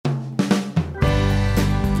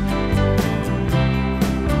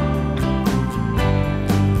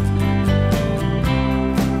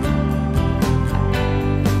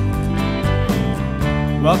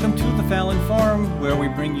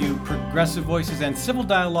progressive voices, and civil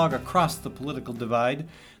dialogue across the political divide.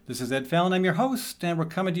 This is Ed Fallon. I'm your host, and we're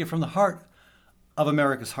coming to you from the heart of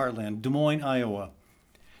America's heartland, Des Moines, Iowa.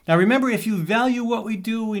 Now remember, if you value what we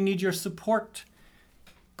do, we need your support.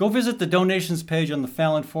 Go visit the donations page on the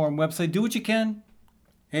Fallon Forum website. Do what you can.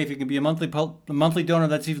 Hey, if you can be a monthly donor,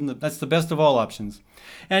 that's the best of all options.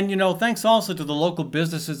 And, thanks also to the local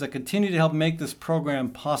businesses that continue to help make this program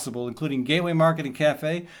possible, including Gateway Market and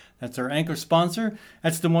Cafe. That's our anchor sponsor.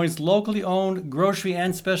 That's Des Moines' locally owned grocery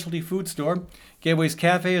and specialty food store. Gateway's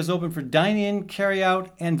Cafe is open for dine-in,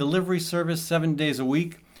 carry-out, and delivery service 7 days a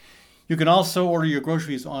week. You can also order your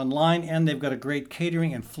groceries online, and they've got a great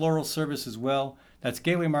catering and floral service as well. That's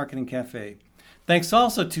Gateway Market and Cafe. Thanks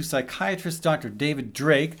also to psychiatrist Dr. David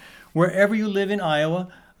Drake. Wherever you live in Iowa,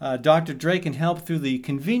 Dr. Drake can help through the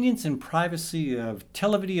convenience and privacy of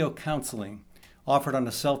televideo counseling offered on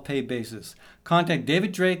a self-pay basis. Contact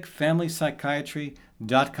David Drake,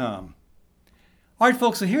 FamilyPsychiatry.com. All right,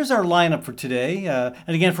 folks, so here's our lineup for today. And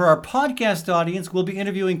again, for our podcast audience, we'll be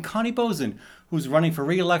interviewing Connie Boesen, who's running for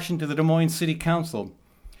re-election to the Des Moines City Council.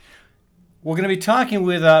 We're going to be talking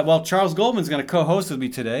with, Charles Goldman's going to co-host with me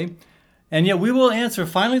today. And yet we will answer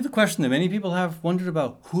finally the question that many people have wondered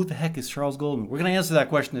about: who the heck is Charles Goldman? We're going to answer that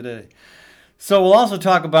question today. So we'll also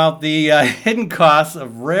talk about the hidden costs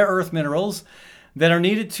of rare earth minerals that are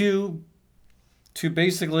needed to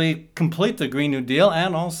basically complete the Green New Deal,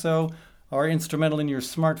 and also are instrumental in your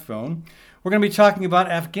smartphone. We're going to be talking about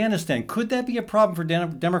Afghanistan. Could that be a problem for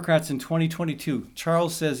Democrats in 2022?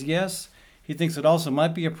 Charles says yes. He thinks it also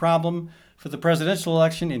might be a problem for the presidential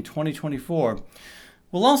election in 2024.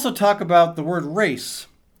 We'll also talk about the word race,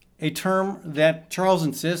 a term that Charles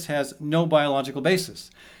insists has no biological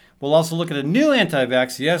basis. We'll also look at a new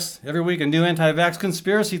anti-vax, yes, every week a new anti-vax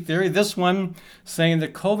conspiracy theory, this one saying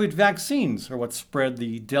that COVID vaccines are what spread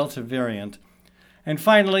the Delta variant. And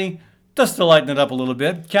finally, just to lighten it up a little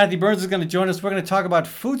bit, Kathy Byrnes is going to join us. We're going to talk about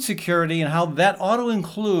food security and how that ought to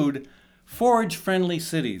include forage-friendly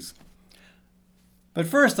cities. But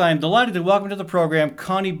first, I'm delighted to welcome to the program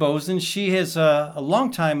Connie Boesen. She is a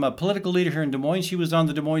longtime political leader here in Des Moines. She was on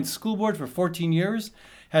the Des Moines School Board for 14 years,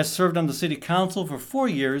 has served on the City Council for 4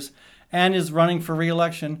 years, and is running for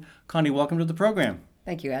re-election. Connie, welcome to the program.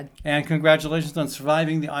 Thank you, Ed. And congratulations on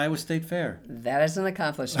surviving the Iowa State Fair. That is an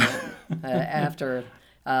accomplishment. After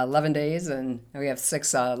 11 days, and we have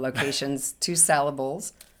 6 locations, 2 salad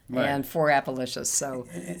bowls. Right. And 4 Appalachians. So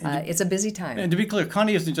it's a busy time. And to be clear,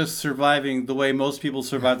 Connie isn't just surviving the way most people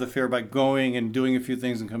survive the fair by going and doing a few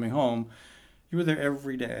things and coming home. You were there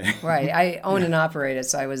every day. Right. I own and operate it,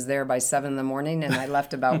 so I was there by 7 in the morning, and I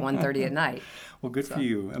left about 1:30 at night. Well, good for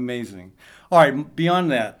you. Amazing. All right,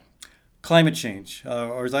 beyond that, climate change,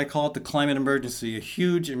 or as I call it, the climate emergency, a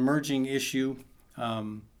huge emerging issue.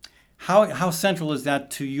 How central is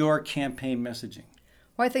that to your campaign messaging?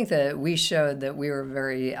 Well, I think that we showed that we were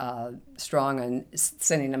very strong on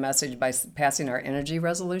sending a message by passing our energy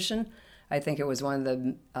resolution. I think it was one of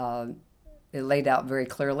the, it laid out very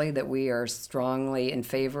clearly that we are strongly in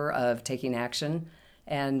favor of taking action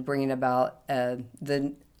and bringing about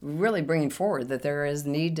bringing forward that there is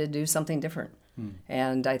need to do something different.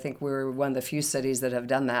 And I think we're one of the few cities that have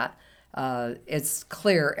done that. It's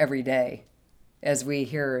clear every day as we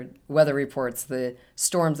hear weather reports, the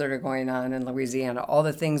storms that are going on in Louisiana, all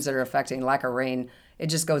the things that are affecting lack of rain, it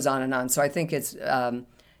just goes on and on. So I think it's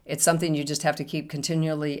something you just have to keep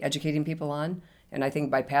continually educating people on. And I think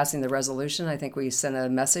by passing the resolution, I think we send a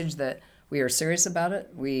message that we are serious about it.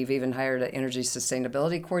 We've even hired an energy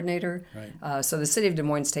sustainability coordinator. Right. So the city of Des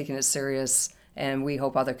Moines is taking it serious, and we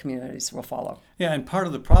hope other communities will follow. Yeah, and part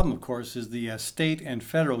of the problem, of course, is the state and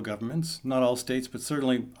federal governments, not all states, but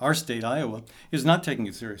certainly our state, Iowa, is not taking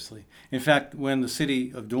it seriously. In fact, when the city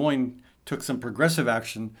of Des Moines took some progressive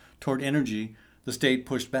action toward energy, the state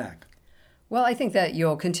pushed back. Well, I think that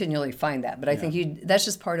you'll continually find that, but I think that's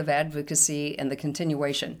just part of advocacy and the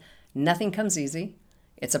continuation. Nothing comes easy.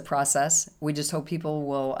 It's a process. We just hope people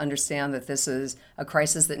will understand that this is a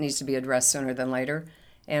crisis that needs to be addressed sooner than later.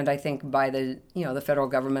 And I think by the federal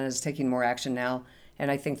government is taking more action now.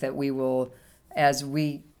 And I think that we will, as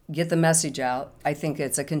we get the message out, I think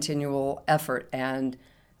it's a continual effort. And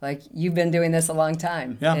like you've been doing this a long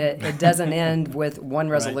time. Yeah. It doesn't end with one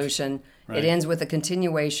resolution. Right. It ends with a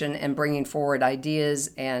continuation and bringing forward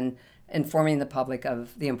ideas and informing the public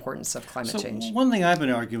of the importance of climate change. One thing I've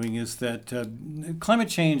been arguing is that climate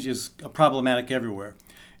change is problematic everywhere.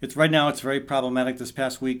 Right now it's very problematic this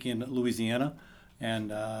past week in Louisiana.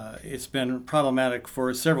 And it's been problematic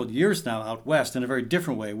for several years now out west in a very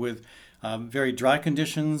different way, with very dry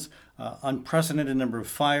conditions, unprecedented number of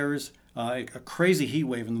fires, a crazy heat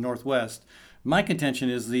wave in the Northwest. My contention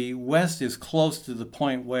is the West is close to the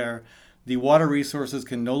point where the water resources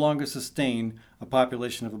can no longer sustain a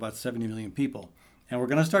population of about 70 million people. And we're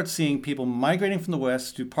going to start seeing people migrating from the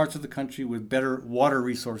West to parts of the country with better water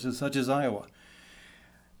resources, such as Iowa.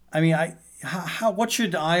 I mean, what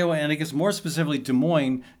should Iowa, and I guess more specifically Des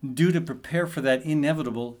Moines, do to prepare for that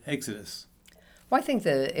inevitable exodus? Well, I think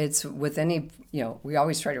that it's with any, we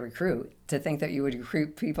always try to recruit, to think that you would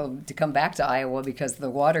recruit people to come back to Iowa because of the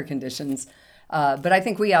water conditions. But I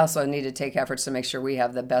think we also need to take efforts to make sure we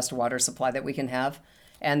have the best water supply that we can have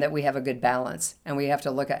and that we have a good balance. And we have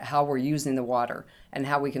to look at how we're using the water and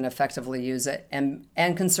how we can effectively use it and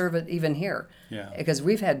conserve it even here. Yeah. Because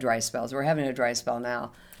we've had dry spells. We're having a dry spell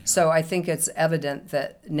now. Yeah. So I think it's evident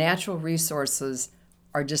that natural resources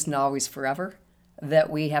are just not always forever,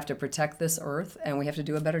 that we have to protect this earth, and we have to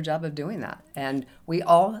do a better job of doing that. And we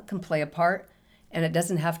all can play a part, and it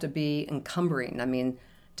doesn't have to be encumbering. I mean,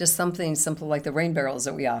 just something simple like the rain barrels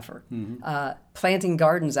that we offer, planting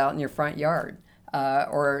gardens out in your front yard,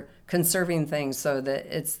 or conserving things so that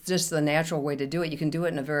it's just the natural way to do it. You can do it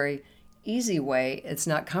in a very easy way. It's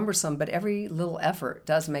not cumbersome, but every little effort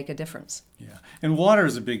does make a difference. Yeah, and water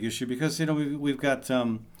is a big issue because we've got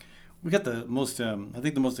the most I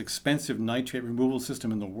think the most expensive nitrate removal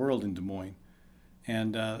system in the world in Des Moines,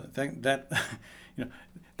 and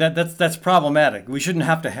that's problematic. We shouldn't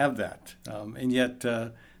have to have that, and yet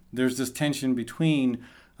there's this tension between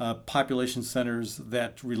population centers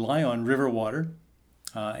that rely on river water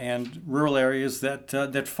and rural areas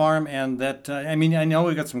that farm, and that I know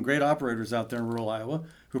we've got some great operators out there in rural Iowa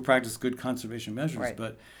who practice good conservation measures, right.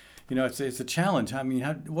 But it's a challenge. I mean,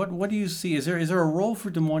 what do you see? Is there a role for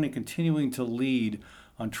Des Moines in continuing to lead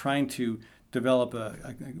on trying to develop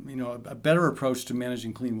a better approach to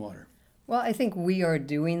managing clean water? Well, I think we are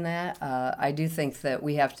doing that. I do think that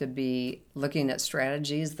we have to be looking at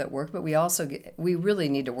strategies that work, but we really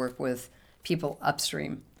need to work with people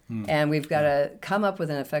upstream. And we've got to come up with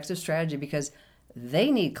an effective strategy because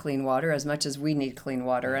they need clean water as much as we need clean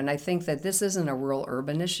water. And I think that this isn't a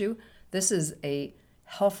rural-urban issue. This is a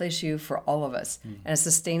health issue for all of us and a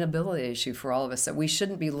sustainability issue for all of us, that we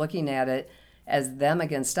shouldn't be looking at it as them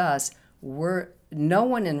against us. No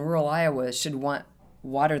one in rural Iowa should want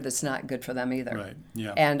water that's not good for them either. Right.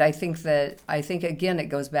 Yeah. And I think again it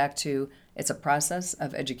goes back to it's a process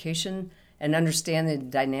of education and understanding the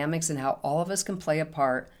dynamics and how all of us can play a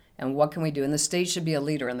part and what can we do. And the state should be a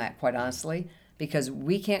leader in that, quite honestly, because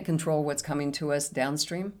we can't control what's coming to us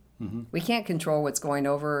downstream. We can't control what's going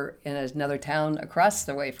over in another town across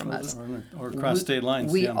the way from us. Or across state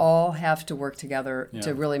lines. We all have to work together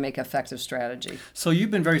to really make effective strategy. So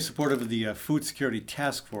you've been very supportive of the Food Security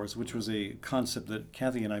Task Force, which was a concept that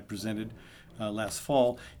Kathy and I presented last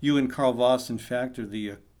fall. You and Carl Voss, in fact, are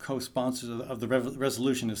the co-sponsors of the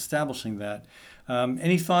resolution establishing that.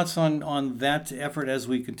 Any thoughts on that effort as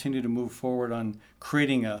we continue to move forward on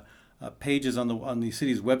creating pages on the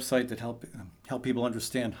city's website that help people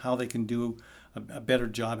understand how they can do a better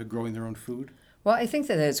job at growing their own food? Well, I think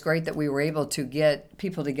that it's great that we were able to get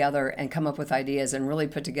people together and come up with ideas and really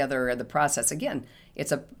put together the process. Again,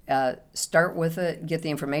 it's start with it, get the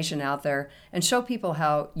information out there, and show people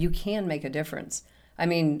how you can make a difference. I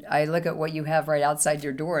mean, I look at what you have right outside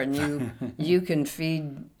your door, and you can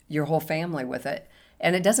feed your whole family with it.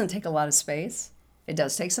 And it doesn't take a lot of space. It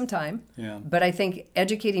does take some time, but I think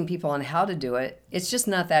educating people on how to do it, it's just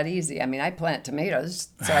not that easy. I mean, I plant tomatoes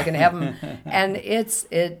so I can have them, and it's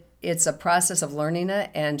a process of learning it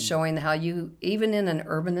and showing how you, even in an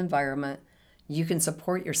urban environment, you can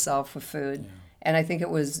support yourself with food. And I think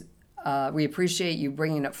we appreciate you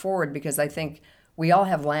bringing it forward because I think we all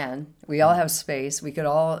have land, we all have space, we could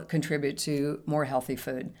all contribute to more healthy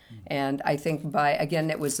food. And I think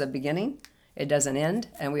it was the beginning, it doesn't end,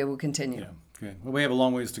 and we will continue. Yeah. Good. Well, we have a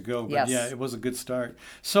long ways to go, but yes. It was a good start.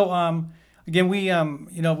 So, again, we,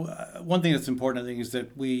 one thing that's important, I think, is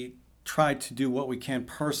that we try to do what we can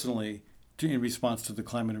personally in response to the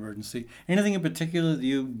climate emergency. Anything in particular that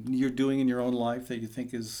you're doing in your own life that you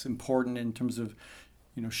think is important in terms of,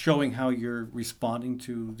 showing how you're responding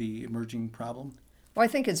to the emerging problem? Well, I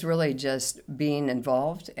think it's really just being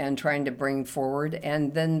involved and trying to bring forward,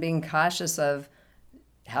 and then being cautious of,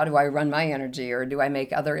 how do I run my energy, or do I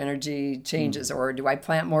make other energy changes, or do I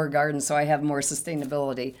plant more gardens so I have more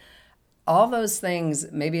sustainability? All those things,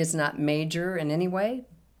 maybe it's not major in any way,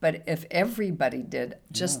 but if everybody did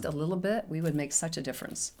just a little bit, we would make such a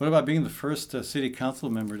difference. What about being the first city council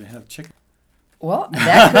member to have chicken? Well,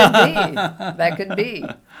 that could be. That could be.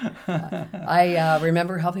 I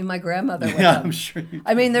remember helping my grandmother with them. I'm sure you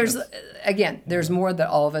I mean, did, there's more that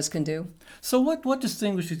all of us can do. So what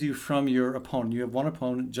distinguishes you from your opponent? You have one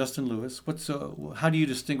opponent, Justin Lewis. How do you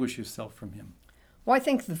distinguish yourself from him? Well, I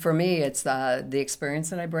think for me, it's the experience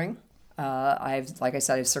that I bring. Like I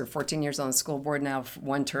said, I've served 14 years on the school board now,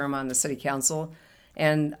 1 term on the city council,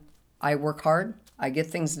 and I work hard. I get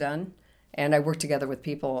things done, and I work together with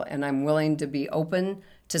people, and I'm willing to be open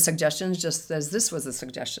to suggestions, just as this was a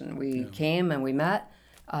suggestion. We came and we met,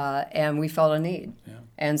 and we felt a need. Yeah.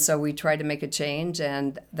 And so we tried to make a change,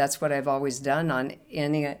 and that's what I've always done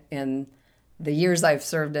in the years I've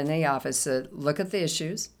served in any office, to look at the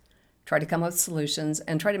issues, try to come up with solutions,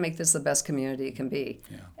 and try to make this the best community it can be.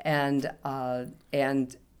 Yeah.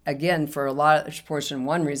 And again, for a large portion,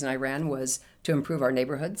 one reason I ran was to improve our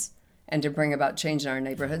neighborhoods and to bring about change in our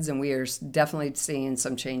neighborhoods. And we are definitely seeing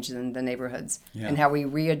some change in the neighborhoods and how we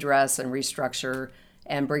readdress and restructure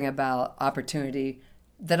and bring about opportunity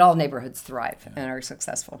that all neighborhoods thrive and are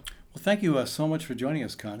successful. Well, thank you so much for joining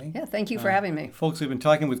us, Connie. Yeah, thank you for having me. Folks, we've been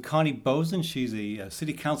talking with Connie Boesen. She's a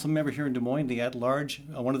city council member here in Des Moines, the at-large,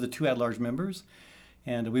 one of the 2 at-large members.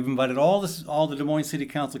 And we've invited all the Des Moines City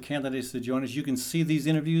Council candidates to join us. You can see these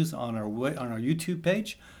interviews on our YouTube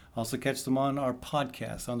page. Also catch them on our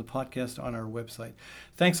podcast, on our website.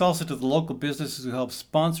 Thanks also to the local businesses who help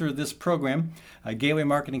sponsor this program. Gateway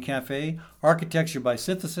Marketing Cafe, Architecture by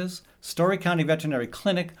Synthesis, Story County Veterinary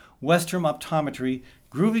Clinic, Western Optometry,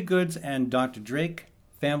 Groovy Goods, and Dr. Drake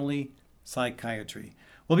Family Psychiatry.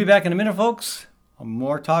 We'll be back in a minute, folks.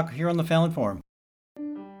 More talk here on the Fallon Forum.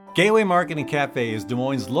 Gateway Marketing Cafe is Des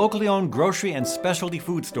Moines' locally owned grocery and specialty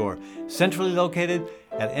food store, centrally located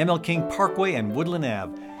at ML King Parkway and Woodland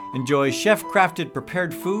Ave. Enjoy chef-crafted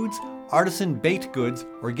prepared foods, artisan baked goods,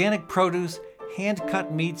 organic produce,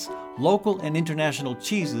 hand-cut meats, local and international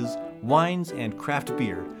cheeses, wines, and craft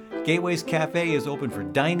beer. Gateway's Cafe is open for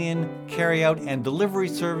dine-in, carry-out, and delivery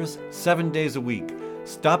service 7 days a week.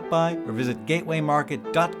 Stop by or visit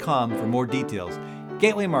gatewaymarket.com for more details.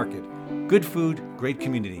 Gateway Market. Good food, great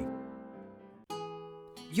community.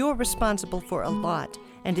 You're responsible for a lot,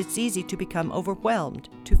 and it's easy to become overwhelmed,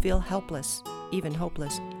 to feel helpless, even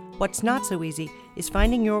hopeless. What's not so easy is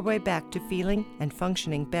finding your way back to feeling and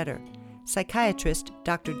functioning better. Psychiatrist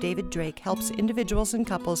Dr. David Drake helps individuals and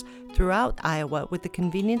couples throughout Iowa with the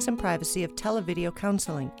convenience and privacy of televideo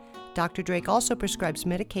counseling. Dr. Drake also prescribes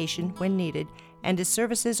medication when needed, and his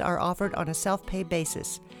services are offered on a self-pay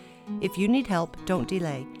basis. If you need help, don't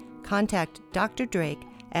delay. Contact Dr. Drake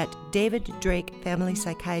at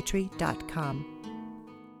daviddrakefamilypsychiatry.com.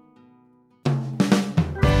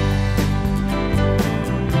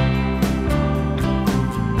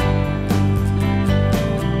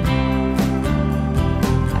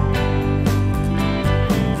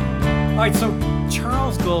 All right, so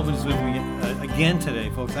Charles Goldman is with me again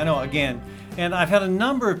today, folks. I know, again. And I've had a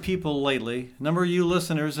number of people lately, a number of you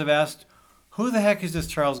listeners have asked, who the heck is this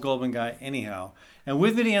Charles Goldman guy anyhow? And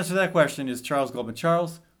with me to answer that question is Charles Goldman.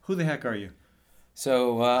 Charles, who the heck are you?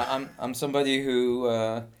 So I'm somebody who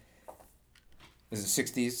is a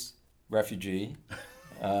 60s refugee,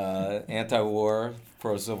 anti-war,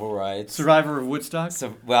 pro-civil rights. Survivor of Woodstock?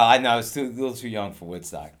 So, well, I know I was a little too young for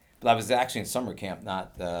Woodstock. But I was actually in summer camp,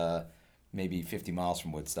 not maybe 50 miles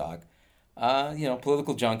from Woodstock.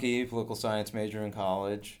 Political junkie, political science major in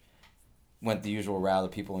college. Went the usual route of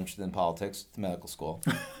people interested in politics to medical school.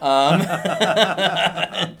 Well,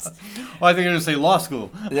 I think you're going to say law school.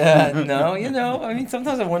 No,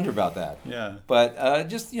 sometimes I wonder about that. Yeah. But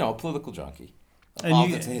just, political junkie.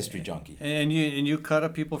 Politics and history junkie. And you cut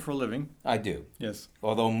up people for a living? I do. Yes.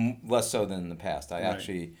 Although less so than in the past. I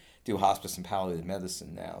actually do hospice and palliative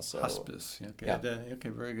medicine now. So. Hospice. Okay. Yeah. Okay,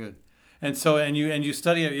 very good. And so, and you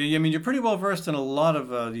study, you're pretty well versed in a lot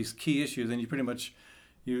of these key issues, and you pretty much...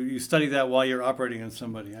 You study that while you're operating on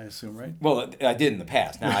somebody, I assume, right? Well, I did in the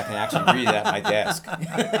past. Now I can actually read it at my desk.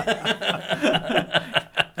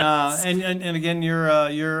 And again, you're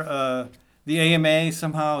the AMA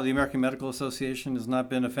somehow, the American Medical Association, has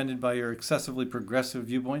not been offended by your excessively progressive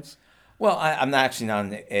viewpoints? Well, I'm actually not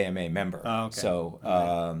an AMA member. Oh, okay. So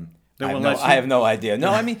I have no idea.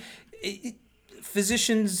 No,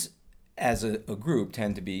 physicians as a group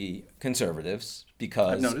tend to be conservatives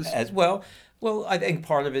because as well. Well, I think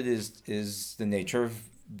part of it is the nature of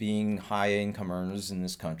being high-income earners in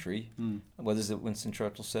this country. What is it Winston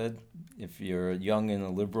Churchill said? If you're young and a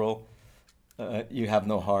liberal, you have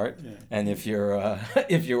no heart. Yeah. And if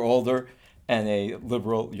you're older and a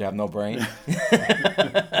liberal, you have no brain.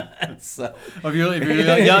 So, if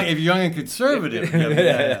you're young and conservative.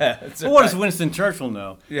 Yeah. Well, what does Winston Churchill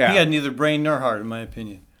know? Yeah. He had neither brain nor heart, in my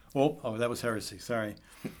opinion. Oh, that was heresy. Sorry.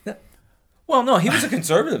 Well, no, he was a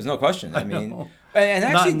conservative, no question. I mean, and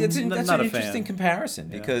actually, that's an not a interesting fan. comparison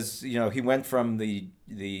because he went from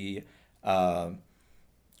the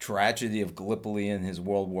tragedy of Gallipoli and his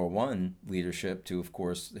World War I leadership to, of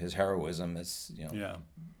course, his heroism, as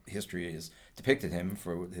history has depicted him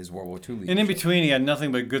for his World War II leadership. And in between, he had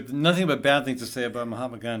nothing but bad things to say about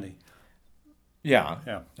Mahatma Gandhi. Yeah.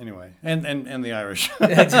 Yeah. Anyway, and the Irish.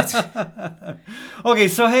 Okay,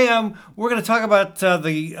 so hey, we're going to talk about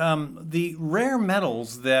the rare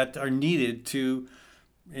metals that are needed to,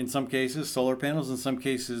 in some cases, solar panels, in some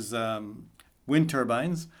cases, wind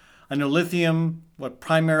turbines. I know lithium,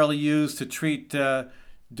 primarily used to treat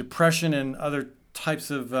depression and other types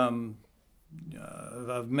of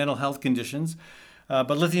mental health conditions.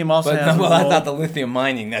 But lithium also has that's not the lithium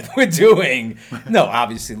mining that we're doing. No,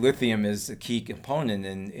 obviously lithium is a key component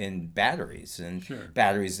in batteries and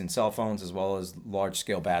batteries in cell phones, as well as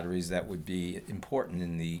large-scale batteries that would be important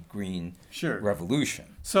in the green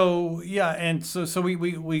revolution. So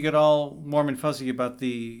we get all warm and fuzzy about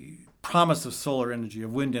the promise of solar energy,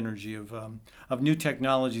 of wind energy, of new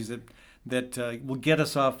technologies that will get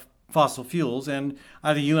us off fossil fuels, and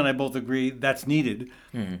either you and I both agree that's needed.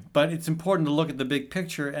 But it's important to look at the big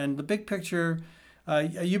picture, and the big picture,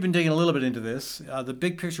 you've been digging a little bit into this. The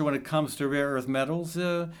big picture when it comes to rare earth metals,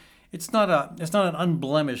 it's not an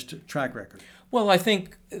unblemished track record. Well, I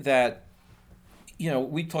think that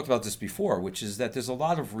we talked about this before, which is that there's a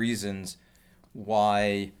lot of reasons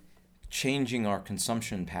why changing our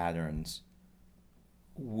consumption patterns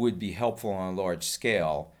would be helpful on a large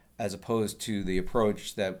scale, as opposed to the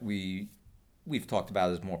approach that we've talked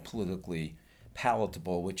about as more politically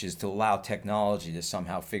palatable, which is to allow technology to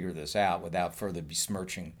somehow figure this out without further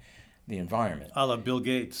besmirching the environment. A la Bill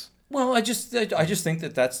Gates. Well, I just think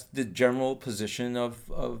that that's the general position of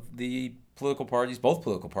the political parties, both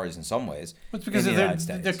political parties in some ways, it's because in the United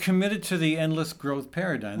States. They're committed to the endless growth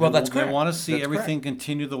paradigm. Well, that's correct. They want to see that's everything correct.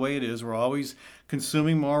 continue the way it is. We're always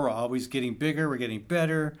consuming more. We're always getting bigger. We're getting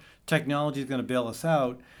better. Technology is going to bail us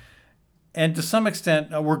out. And to some extent,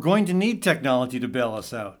 we're going to need technology to bail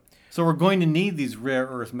us out. So we're going to need these rare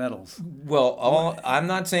earth metals. Well, I'm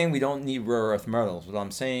not saying we don't need rare earth metals. What I'm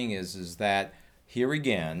saying is that, here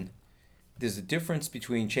again, there's a difference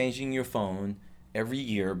between changing your phone every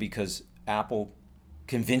year because Apple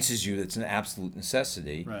convinces you that it's an absolute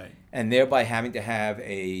necessity, right, and thereby having to have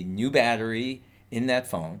a new battery in that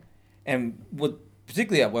phone. And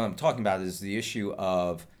particularly what I'm talking about is the issue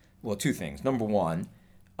of, two things. Number one,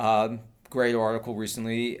 great article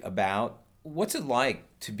recently about what's it like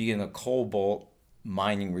to be in a cobalt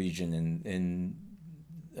mining region in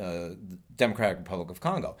the Democratic Republic of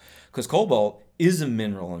Congo, because cobalt is a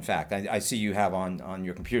mineral. In fact, I see you have on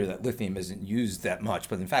your computer that lithium isn't used that much,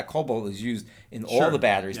 but in fact cobalt is used in all the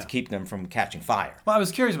batteries to keep them from catching fire. Well, I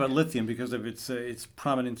was curious about lithium because of its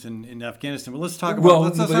prominence in Afghanistan. But let's talk about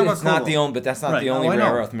let's talk about cobalt. But that's not the only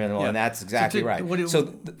rare earth mineral, and that's exactly right.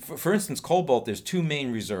 For instance, cobalt, there's two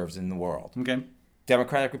main reserves in the world. Okay.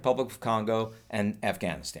 Democratic Republic of Congo and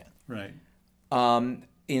Afghanistan. Right.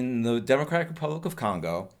 In the Democratic Republic of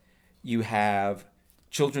Congo, you have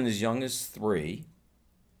children as young as 3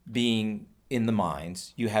 being in the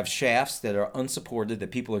mines. You have shafts that are unsupported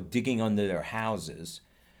that people are digging under their houses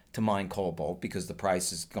to mine cobalt because the price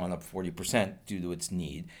has gone up 40% due to its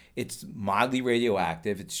need. It's mildly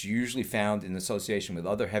radioactive. It's usually found in association with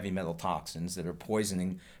other heavy metal toxins that are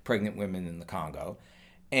poisoning pregnant women in the Congo.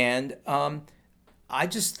 And I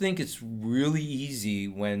just think it's really easy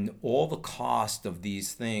when all the cost of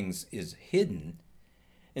these things is hidden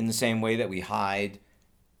in the same way that we hide,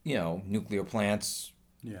 nuclear plants,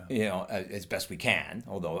 as best we can.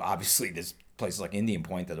 Although obviously there's places like Indian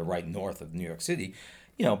Point that are right north of New York City,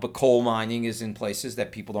 but coal mining is in places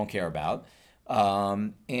that people don't care about.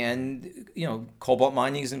 And cobalt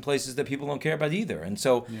mining is in places that people don't care about either. And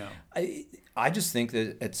so I just think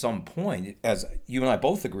that at some point, as you and I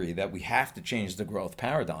both agree, that we have to change the growth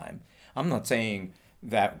paradigm. I'm not saying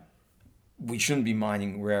that we shouldn't be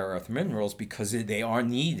mining rare earth minerals because they are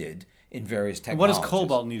needed in various technologies. What is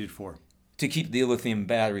cobalt needed for? To keep the lithium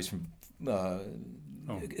batteries from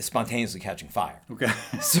spontaneously catching fire. Okay.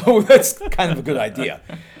 So that's kind of a good idea.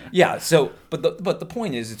 Yeah. So, but the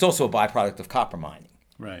point is, it's also a byproduct of copper mining.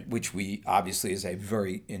 Right. Which we obviously is a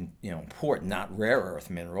very important, not rare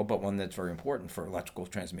earth mineral, but one that's very important for electrical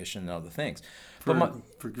transmission and other things.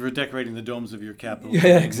 For decorating the domes of your Capitol.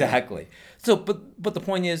 Yeah, exactly. So, but the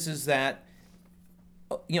point is that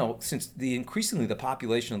since increasingly the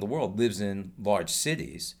population of the world lives in large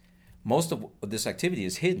cities, most of this activity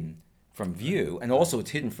is hidden from view, and also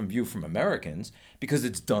it's hidden from view from Americans because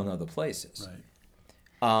it's done other places. Right.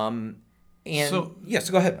 So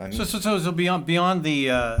go ahead. I mean, So beyond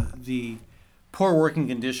the poor working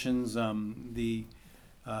conditions, poor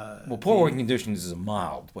working conditions is a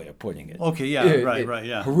mild way of putting it. Okay,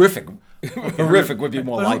 yeah. Horrific, horrific would be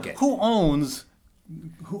more like it. Who owns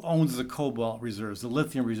the cobalt reserves, the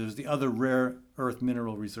lithium reserves, the other rare earth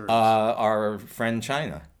mineral reserves? Our friend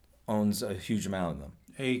China owns a huge amount of them.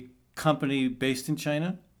 A company based in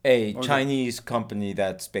China? A Chinese company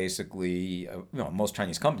that's basically, most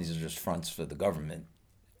Chinese companies are just fronts for the government,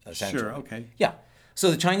 essentially. Sure, okay. Yeah. So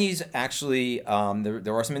the Chinese actually,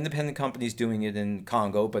 there are some independent companies doing it in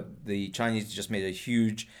Congo, but the Chinese just made a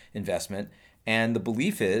huge investment. And the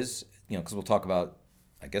belief is, because we'll talk about,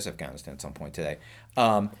 I guess, Afghanistan at some point today,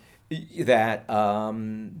 that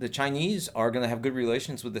the Chinese are going to have good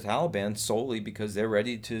relations with the Taliban solely because they're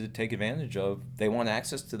ready to take advantage they want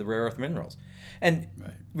access to the rare earth minerals. And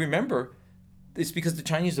remember, it's because the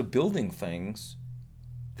Chinese are building things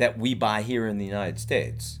that we buy here in the United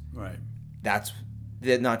States. Right.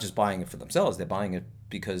 They're not just buying it for themselves, they're buying it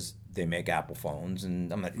because they make Apple phones,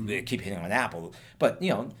 and I'm not keep hitting on Apple, but the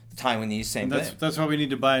Taiwanese same thing. That's why we need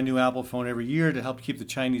to buy a new Apple phone every year to help keep the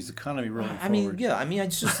Chinese economy rolling forward.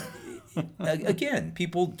 It's just again,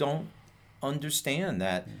 people don't understand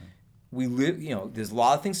that we live. There's a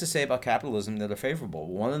lot of things to say about capitalism that are favorable.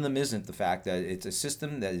 One of them isn't the fact that it's a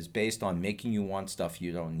system that is based on making you want stuff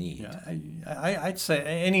you don't need. Yeah, I'd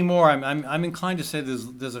say anymore. I'm inclined to say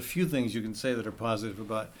there's a few things you can say that are positive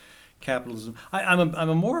about capitalism.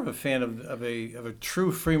 I'm more of a fan of a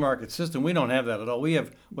true free market system. We don't have that at all. We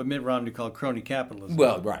have what Mitt Romney called crony capitalism.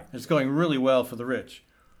 Well, right. It's going really well for the rich.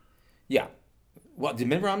 Yeah. Well, did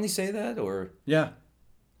Mitt Romney say that, or? Yeah.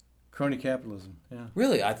 Crony capitalism. Yeah.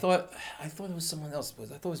 Really? I thought it was someone else. I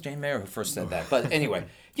thought it was Jane Mayer who first said that. But anyway,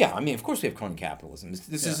 of course we have crony capitalism.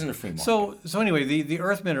 This isn't a free market. So anyway, the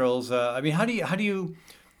earth minerals. How do you?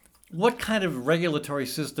 What kind of regulatory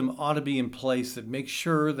system ought to be in place that makes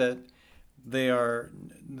sure that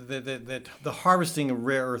that the harvesting of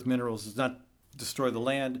rare earth minerals does not destroy the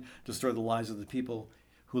land, destroy the lives of the people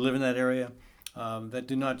who live in that area, that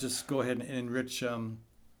do not just go ahead and enrich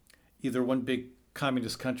either one big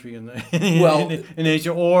communist country in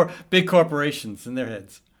Asia or big corporations in their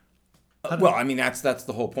heads. That's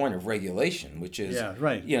the whole point of regulation, which is,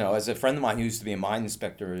 as a friend of mine who used to be a mine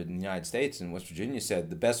inspector in the United States in West Virginia said,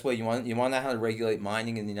 the best way you want to know how to regulate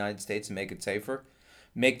mining in the United States and make it safer,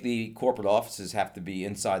 make the corporate offices have to be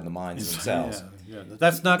inside the mines themselves. Yeah.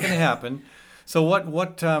 That's not going to happen. So what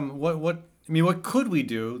could we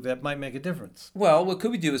do that might make a difference? Well, what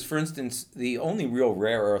could we do is, for instance, the only real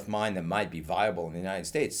rare earth mine that might be viable in the United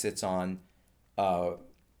States sits on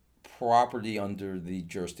property under the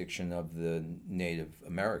jurisdiction of the Native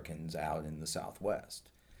Americans out in the Southwest.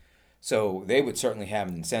 So they would certainly have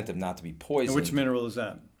an incentive not to be poisoned. And which mineral is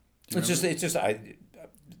that?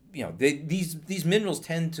 These minerals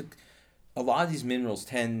tend to, a lot of these minerals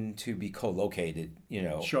tend to be co-located,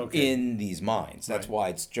 in these mines. That's why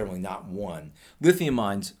it's generally not one. Lithium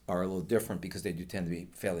mines are a little different because they do tend to be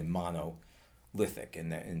fairly monolithic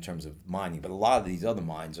in terms of mining. But a lot of these other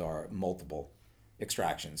mines are multiple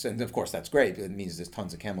extractions. And of course, that's great. It means there's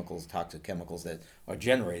tons of toxic chemicals that are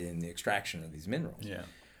generated in the extraction of these minerals. Yeah.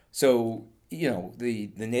 So,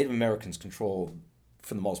 the Native Americans control,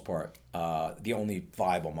 for the most part, the only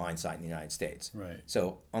viable mine site in the United States. Right.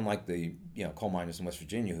 So unlike the coal miners in West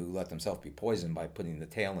Virginia who let themselves be poisoned by putting the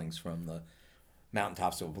tailings from the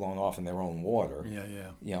mountaintops that were blown off in their own water.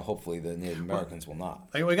 Hopefully the Native Americans will not.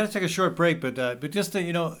 We got to take a short break, but just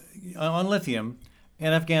to, on lithium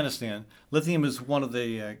and Afghanistan, lithium is one of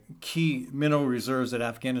the key mineral reserves that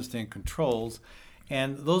Afghanistan controls,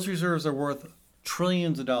 and those reserves are worth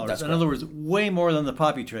trillions of dollars. That's in correct. other words, way more than the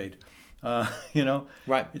poppy trade.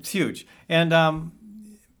 Right. It's huge. And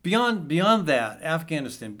beyond that,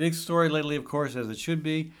 Afghanistan, big story lately, of course, as it should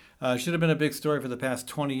be. Should have been a big story for the past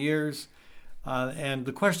 20 years. And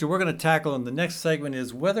the question we're going to tackle in the next segment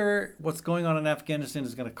is whether what's going on in Afghanistan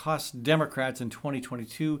is going to cost Democrats in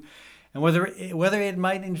 2022, and whether it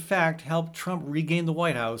might, in fact, help Trump regain the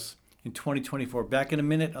White House in 2024. Back in a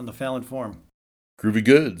minute on the Fallon Forum. Groovy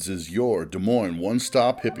Goods is your Des Moines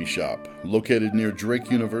one-stop hippie shop. Located near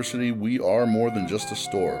Drake University, we are more than just a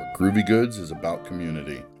store. Groovy Goods is about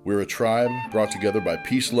community. We're a tribe brought together by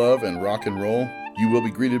peace, love, and rock and roll. You will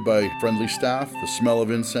be greeted by friendly staff, the smell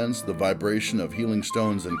of incense, the vibration of healing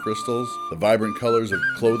stones and crystals, the vibrant colors of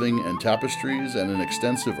clothing and tapestries, and an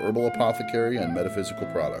extensive herbal apothecary and metaphysical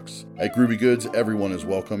products. At Groovy Goods, everyone is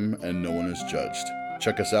welcome and no one is judged.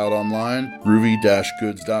 Check us out online,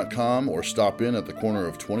 groovy-goods.com, or stop in at the corner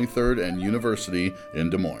of 23rd and University in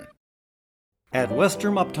Des Moines. At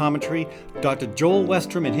Westrom Optometry, Dr. Joel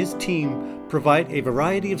Westrom and his team provide a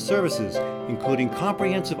variety of services, including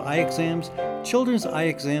comprehensive eye exams, children's eye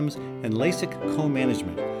exams, and LASIK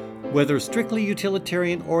co-management. Whether strictly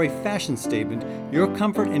utilitarian or a fashion statement, your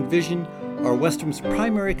comfort and vision are Westrom's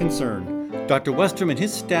primary concern. Dr. Westrom and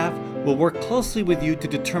his staff will work closely with you to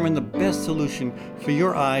determine the best solution for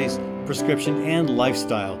your eyes, prescription, and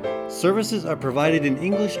lifestyle. Services are provided in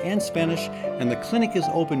English and Spanish, and the clinic is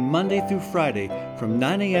open Monday through Friday from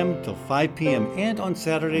 9 a.m. till 5 p.m. and on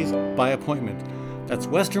Saturdays by appointment. That's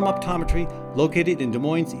Westrom Optometry, located in Des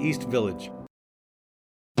Moines East Village.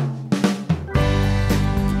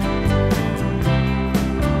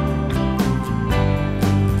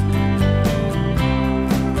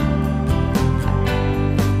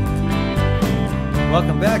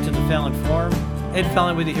 Welcome back to the Fallon Forum. Ed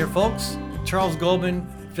Fallon with you here, folks. Charles Goldman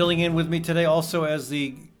filling in with me today also as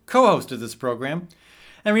the co-host of this program.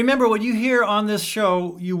 And remember, what you hear on this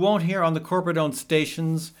show, you won't hear on the corporate-owned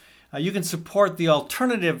stations. You can support the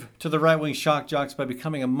alternative to the right-wing shock jocks by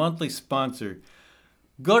becoming a monthly sponsor.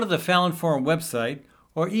 Go to the Fallon Forum website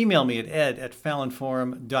or email me at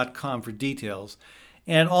ed@fallonforum.com for details.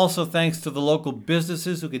 And also thanks to the local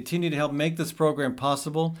businesses who continue to help make this program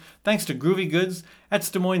possible. Thanks to Groovy Goods. That's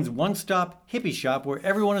Des Moines' one-stop hippie shop where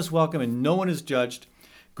everyone is welcome and no one is judged.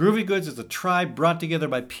 Groovy Goods is a tribe brought together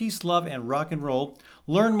by peace, love, and rock and roll.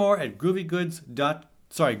 Learn more at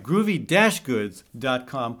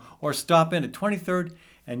groovy-goods.com or stop in at 23rd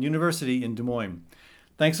and University in Des Moines.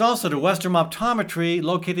 Thanks also to Westrom Optometry,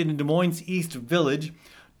 located in Des Moines East Village.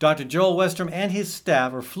 Dr. Joel Westrom and his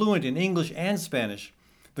staff are fluent in English and Spanish.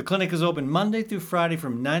 The clinic is open Monday through Friday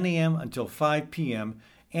from 9 a.m. until 5 p.m.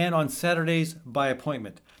 and on Saturdays by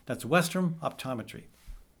appointment. That's Westrom Optometry.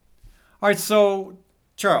 All right, so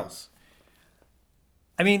Charles,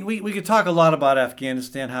 I mean, we could talk a lot about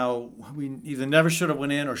Afghanistan, how we either never should have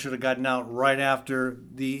went in or should have gotten out right after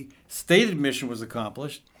the stated mission was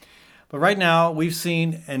accomplished. But right now, we've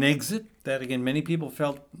seen an exit that, again, many people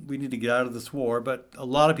felt we need to get out of this war, but a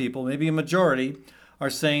lot of people, maybe a majority, are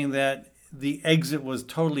saying that the exit was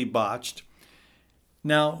totally botched.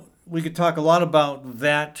 Now, we could talk a lot about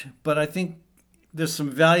that, but I think there's some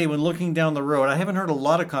value in looking down the road. I haven't heard a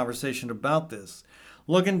lot of conversation about this.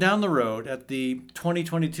 Looking down the road at the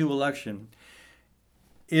 2022 election,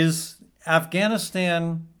 is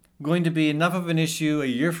Afghanistan going to be enough of an issue a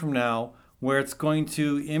year from now where it's going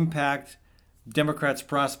to impact Democrats'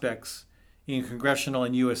 prospects in congressional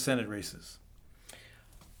and U.S. Senate races?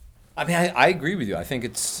 I mean, I agree with you. I think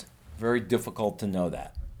it's very difficult to know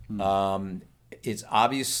that. It's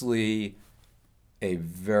obviously a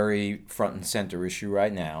very front and center issue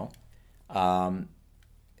right now. And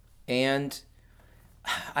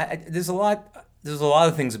there's a lot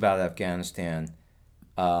of things about Afghanistan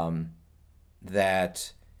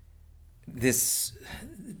that this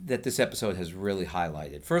episode has really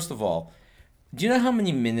highlighted. First of all, do you know how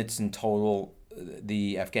many minutes in total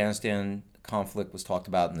the Afghanistan conflict was talked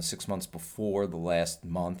about in the 6 months before the last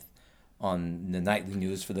month on the nightly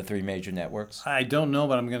news for the three major networks? I don't know,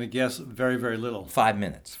 but I'm going to guess very, very little. 5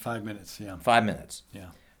 minutes. 5 minutes, yeah. 5 minutes.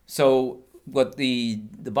 Yeah. So what the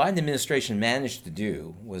Biden administration managed to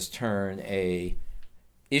do was turn a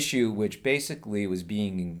issue which basically was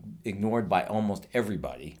being ignored by almost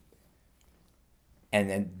everybody,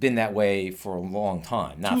 and been that way for a long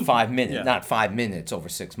time. Not 5 minutes, yeah. Not 5 minutes over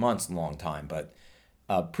 6 months, a long time, but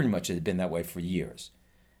pretty much it had been that way for years.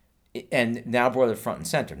 And now brought it front and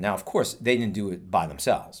center. Now, of course, they didn't do it by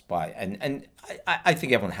themselves. And I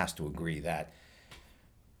think everyone has to agree that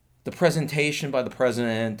the presentation by the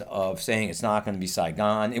president of saying it's not going to be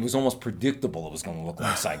Saigon, it was almost predictable it was going to look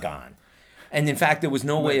like Saigon. And in fact, there was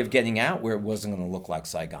no way of getting out where it wasn't going to look like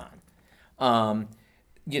Saigon.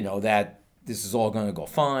 That this is all going to go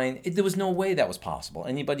fine. There was no way that was possible.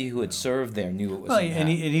 Anybody who had served there knew it was and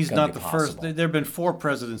he's not the first. There have been 4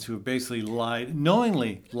 presidents who have basically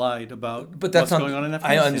knowingly lied about what's going on in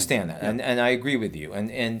Afghanistan. I understand that, and I agree with you.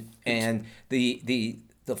 And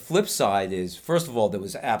the flip side is, first of all, there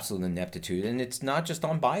was absolute ineptitude, and it's not just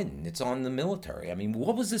on Biden. It's on the military. I mean,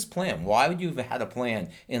 what was this plan? Why would you have had a plan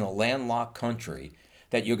in a landlocked country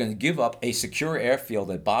that you're going to give up a secure airfield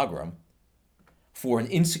at Bagram for an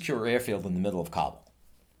insecure airfield in the middle of Kabul?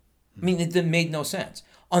 I mean, it made no sense.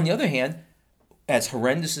 On the other hand, as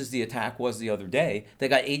horrendous as the attack was the other day, they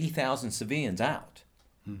got 80,000 civilians out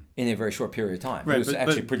in a very short period of time. Right, it was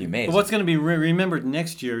actually pretty amazing. But what's going to be remembered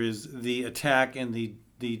next year is the attack and the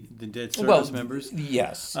dead service members.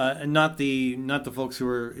 Yes. And not the folks who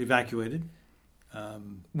were evacuated.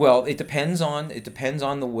 Well, it depends on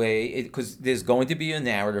the way, because there's going to be a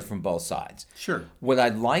narrative from both sides. Sure. What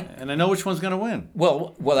I'd like, and I know which one's going to win.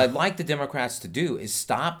 Well, what I'd like the Democrats to do is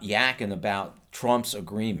stop yakking about Trump's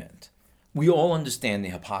agreement. We all understand the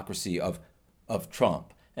hypocrisy of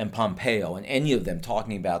Trump and Pompeo and any of them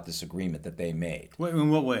talking about this agreement that they made. In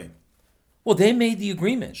what way? Well, they made the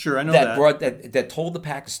agreement. Sure, I know that told the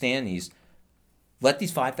Pakistanis, let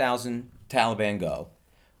these 5,000 Taliban go.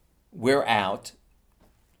 We're out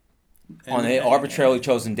on an arbitrarily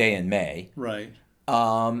chosen day in May. Right.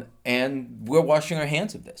 And we're washing our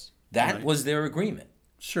hands of this. That was their agreement.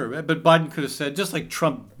 Sure, but Biden could have said, just like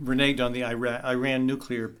Trump reneged on the Iran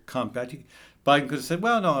nuclear compact, Biden could have said,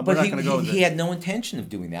 well, no, we're not going to go with this. He had no intention of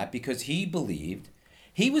doing that because he believed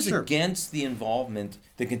he was against the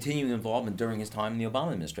continuing involvement during his time in the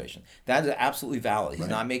Obama administration. That is absolutely valid. He's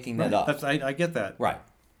not making that up. I get that. Right.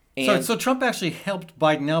 And so Trump actually helped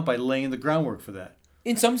Biden out by laying the groundwork for that.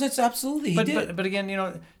 In some sense, absolutely, he did. But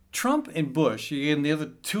again, Trump and Bush, again, the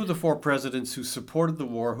other two of the four presidents who supported the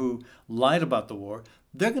war, who lied about the war,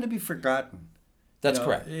 they're going to be forgotten. That's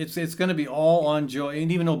correct. It's going to be all on Joe,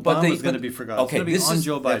 and even Obama is going to be forgotten. Okay, it's going to be on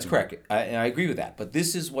Joe Biden. That's correct. I agree with that. But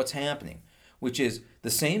this is what's happening, which is the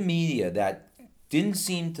same media that didn't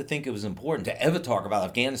seem to think it was important to ever talk about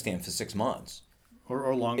Afghanistan for 6 months.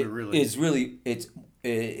 Or longer, really.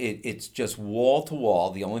 It's just wall to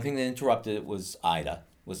wall. The only thing that interrupted it was Ida,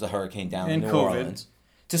 was the hurricane down in New Orleans.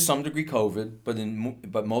 To some degree, COVID,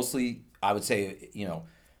 but mostly, I would say,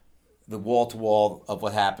 the wall to wall of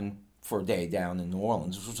what happened for a day down in New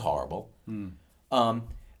Orleans, which was horrible.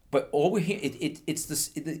 But all we hear,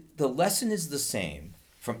 the lesson is the same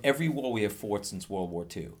from every war we have fought since World War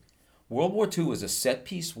II. World War II was a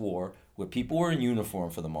set-piece war where people were in uniform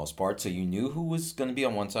for the most part, so you knew who was going to be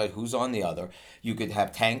on one side, who's on the other. You could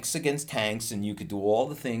have tanks against tanks, and you could do all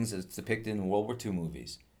the things that's depicted in World War II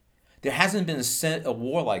movies. There hasn't been a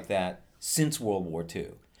war like that since World War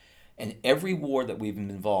II. And every war that we've been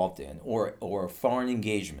involved in, or foreign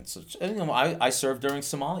engagements, I served during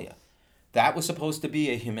Somalia. That was supposed to be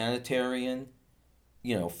a humanitarian,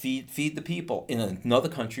 feed the people in another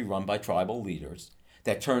country run by tribal leaders.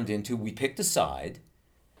 That turned into, we picked a side,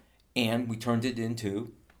 and we turned it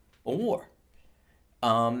into a war.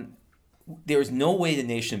 There is no way the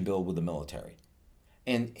nation build with the military.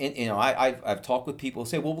 And I've talked with people who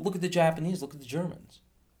say, well, look at the Japanese, look at the Germans.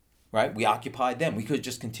 Right? We occupied them. We could have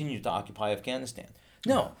just continued to occupy Afghanistan.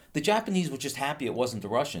 No, the Japanese were just happy it wasn't the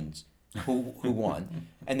Russians who won.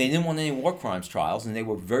 And they didn't want any war crimes trials, and they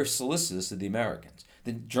were very solicitous of the Americans.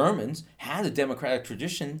 The Germans had a democratic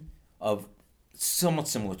tradition of somewhat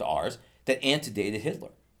similar to ours that antedated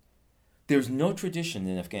Hitler. There's no tradition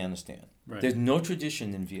in Afghanistan. Right. There's no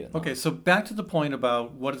tradition in Vietnam. Okay, so back to the point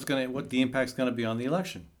about what the impact's going to be on the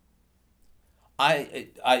election. I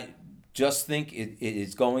just think it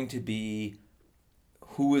is going to be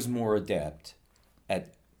who is more adept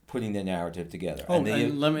at putting the narrative together.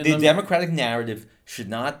 The Democratic narrative should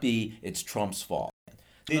not be it's Trump's fault.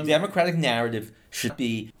 The Democratic narrative should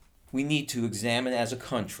be we need to examine as a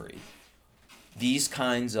country these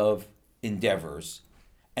kinds of endeavors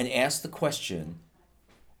and ask the question,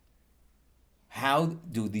 how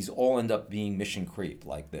do these all end up being mission creep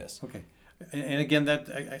like this? Okay. And again, that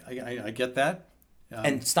I get that.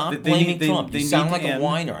 And stop blaming Trump. You sound like a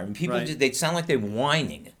whiner. I mean, people they sound like they're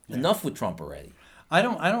whining. Yeah. Enough with Trump already.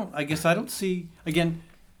 I guess I don't see, again,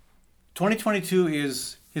 2022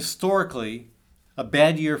 is historically a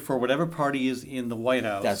bad year for whatever party is in the White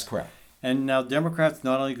House. That's correct. And now Democrats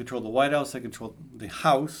not only control the White House, they control the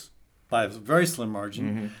House by a very slim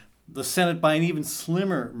margin, the Senate by an even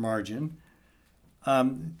slimmer margin.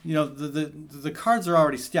 The cards are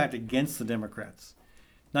already stacked against the Democrats.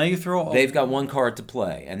 Now you throw. They've got one card to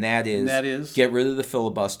play, and that is get rid of the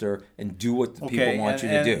filibuster and do what the people want you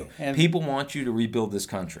to do. People want you to rebuild this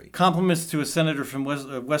country. Compliments to a senator from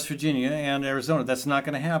West Virginia and Arizona. That's not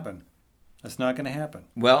going to happen. That's not going to happen.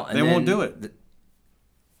 Well, they won't do it.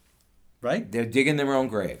 Right? They're digging their own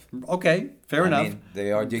grave. Okay, fair enough. Mean,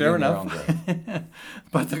 they are digging their own grave.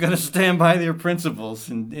 But they're going to stand by their principles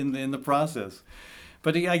in the process.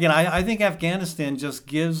 But again, I think Afghanistan just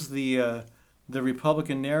gives the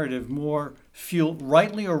Republican narrative more fuel,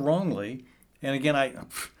 rightly or wrongly. And again, I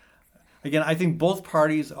think both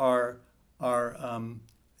parties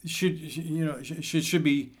should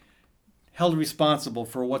be held responsible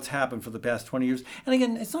for what's happened for the past 20 years. And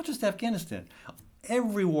again, it's not just Afghanistan.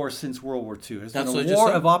 Every war since World War II has been a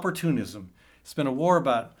war of opportunism. It's been a war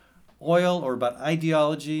about oil or about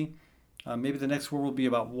ideology. Maybe the next war will be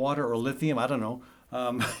about water or lithium. I don't know.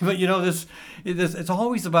 But it's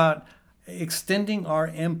always about extending our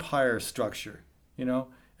empire structure.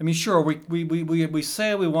 I mean, sure, we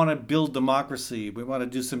say we want to build democracy. We want to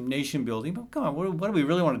do some nation building. But come on, what do we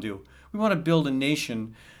really want to do? We want to build a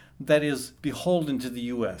nation that is beholden to the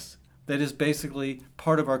U.S., that is basically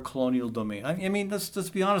part of our colonial domain. I mean, let's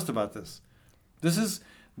be honest about this. This is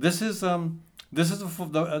the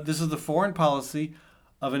foreign policy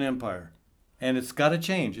of an empire, and it's got to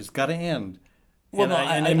change. It's got to end. Well,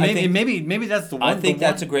 maybe that's the one. I think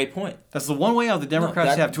that's a great point. That's the one way out the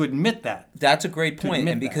Democrats have to admit that. That's a great point,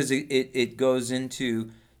 and because it goes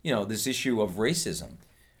into this issue of racism,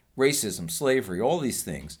 slavery, all these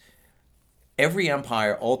things. Every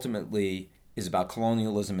empire ultimately is about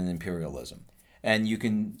colonialism and imperialism, and you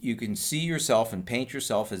can see yourself and paint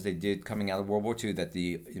yourself as they did coming out of World War II that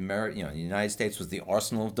the United States was the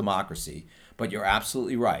arsenal of democracy. But you're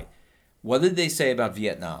absolutely right. What did they say about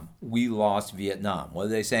Vietnam? We lost Vietnam. What are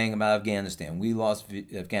they saying about Afghanistan? We lost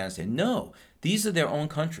Afghanistan. No, these are their own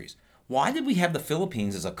countries. Why did we have the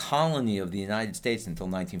Philippines as a colony of the United States until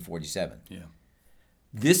 1947? Yeah.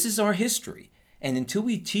 This is our history. And until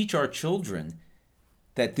we teach our children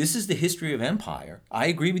that this is the history of empire, I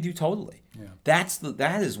agree with you totally. Yeah.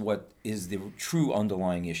 That is what is the true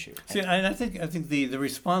underlying issue. See, and I think the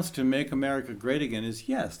response to Make America Great Again is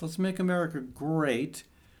yes, let's make America great.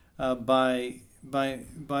 By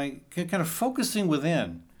kind of focusing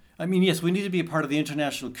within. I mean, yes, we need to be a part of the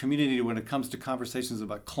international community when it comes to conversations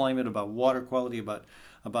about climate, about water quality, about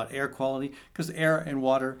air quality, because air and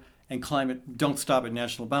water and climate don't stop at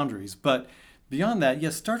national boundaries. But beyond that,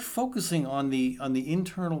 yes, start focusing on the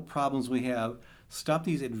internal problems we have. Stop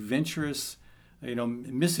these adventurous,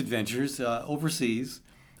 misadventures overseas.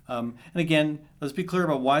 And again, let's be clear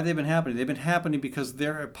about why they've been happening. They've been happening because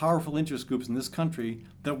there are powerful interest groups in this country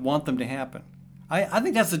that want them to happen. I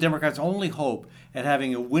think that's the Democrats' only hope at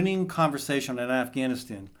having a winning conversation on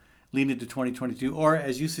Afghanistan leading to 2022, or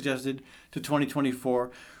as you suggested, to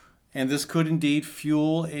 2024. And this could indeed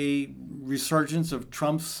fuel a resurgence of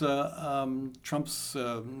Trump's I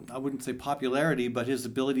wouldn't say popularity, but his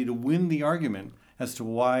ability to win the argument as to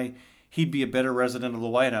why he'd be a better resident of the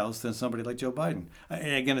White House than somebody like Joe Biden.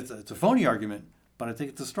 And again, it's a phony argument, but I think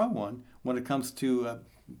it's a strong one when it comes to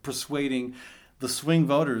persuading the swing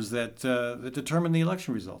voters that determine the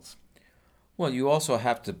election results. Well, you also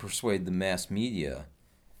have to persuade the mass media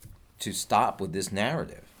to stop with this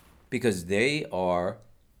narrative because they are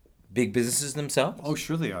big businesses themselves. Oh,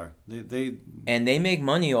 sure they are. And they make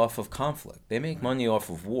money off of conflict. They make money off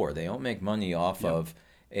of war. They don't make money off of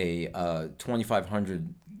a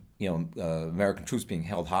 2,500 American troops being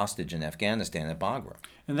held hostage in Afghanistan at Bagram.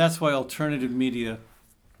 And that's why alternative media,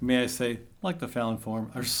 may I say, like the Fallon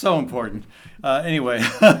Forum, are so important. Anyway.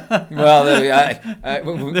 Well,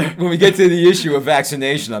 when we get to the issue of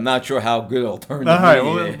vaccination, I'm not sure how good alternative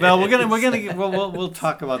media is. Well, we'll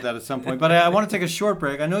talk about that at some point. But I want to take a short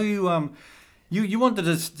break. I know you wanted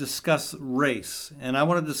to discuss race, and I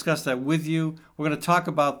want to discuss that with you. We're going to talk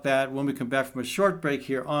about that when we come back from a short break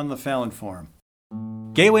here on the Fallon Forum.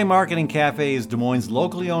 Gateway Market & Cafe is Des Moines'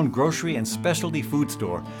 locally owned grocery and specialty food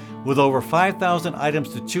store. With over 5,000 items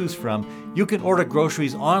to choose from, you can order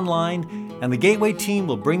groceries online, and the Gateway team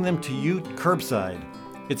will bring them to you curbside.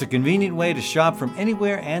 It's a convenient way to shop from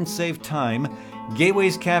anywhere and save time.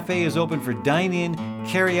 Gateway's Cafe is open for dine-in,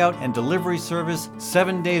 carry-out, and delivery service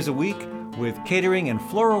 7 days a week, with catering and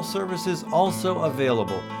floral services also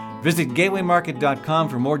available. Visit gatewaymarket.com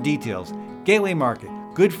for more details. Gateway Market.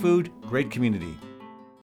 Good food, great community.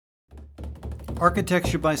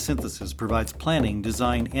 Architecture by Synthesis provides planning,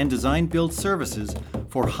 design, and design-build services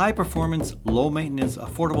for high-performance, low-maintenance,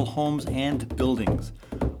 affordable homes and buildings.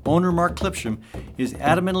 Owner Mark Clipsham is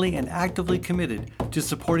adamantly and actively committed to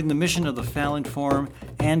supporting the mission of the Fallon Forum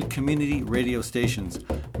and community radio stations.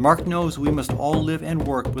 Mark knows we must all live and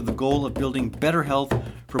work with the goal of building better health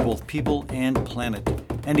for both people and planet,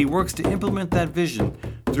 and he works to implement that vision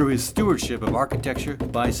through his stewardship of Architecture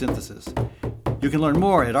by Synthesis. You can learn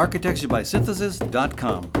more at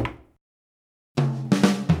architecturebysynthesis.com.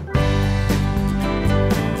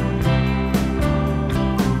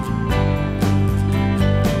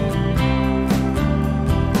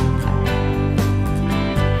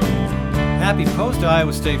 Happy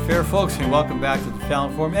post-Iowa State Fair, folks, and welcome back to the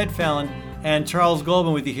Fallon Forum. Ed Fallon and Charles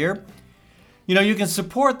Goldman with you here. You know, you can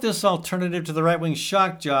support this alternative to the right-wing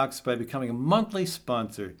shock jocks by becoming a monthly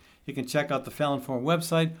sponsor. You can check out the Fallon Forum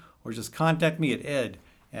website or just contact me at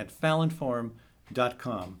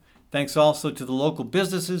ed@fallonforum.com. Thanks also to the local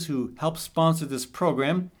businesses who help sponsor this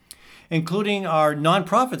program, including our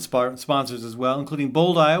nonprofit sponsors as well, including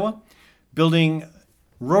Bold, Iowa, building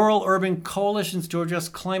rural-urban coalitions to address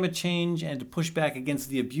climate change and to push back against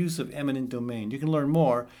the abuse of eminent domain. You can learn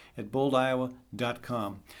more at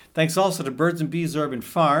boldiowa.com. Thanks also to Birds and Bees Urban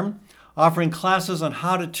Farm, offering classes on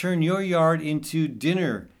how to turn your yard into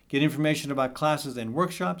dinner. Get information about classes and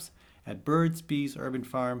workshops at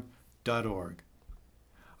birdsbeesurbanfarm.org.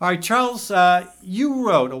 All right, Charles, you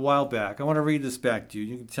wrote a while back. I want to read this back to you.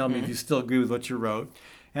 You can tell me if you still agree with what you wrote.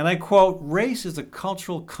 And I quote, "Race is a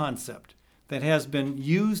cultural concept that has been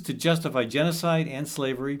used to justify genocide and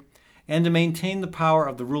slavery and to maintain the power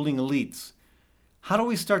of the ruling elites. How do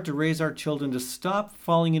we start to raise our children to stop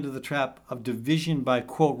falling into the trap of division by,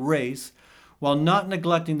 quote, race, while not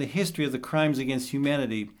neglecting the history of the crimes against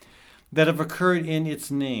humanity that have occurred in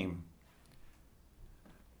its name?"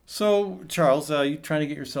 So, Charles, you trying to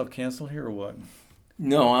get yourself canceled here or what?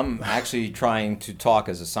 No, I'm actually trying to talk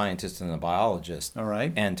as a scientist and a biologist. All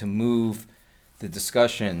right. And to move the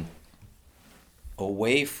discussion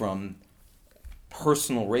away from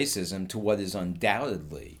personal racism to what is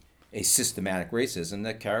undoubtedly a systematic racism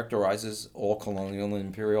that characterizes all colonial and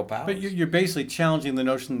imperial powers. But you're basically challenging the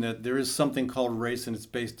notion that there is something called race and it's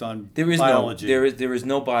based on there is biology. There is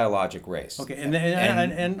no biologic race. Okay, and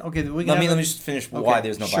okay, let me just finish why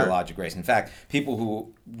there's no sure. biologic race. In fact, people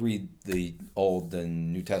who read the Old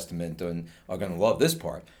and New Testament and are going to love this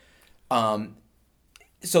part.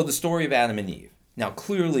 So the story of Adam and Eve. Now,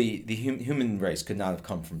 clearly, the human race could not have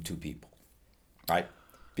come from two people, right?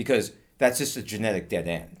 Because that's just a genetic dead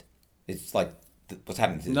end. It's like what's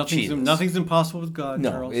happening to the cheetahs. Nothing's impossible with God,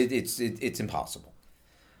 No, Charles. it's impossible.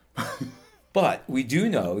 But we do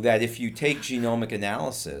know that if you take genomic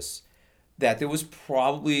analysis, that there was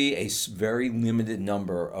probably a very limited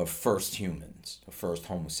number of first humans, first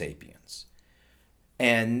Homo sapiens.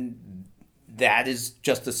 And that is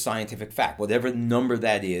just a scientific fact. Whatever number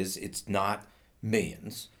that is, it's not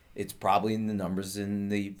millions. It's probably in the numbers in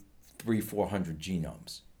the 300-400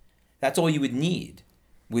 genomes. That's all you would need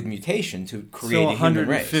with mutation to create a human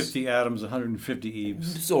race. So 150 Adams, 150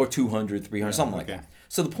 Eves. Or 200, 300, something like okay. that.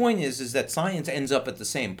 So the point is that science ends up at the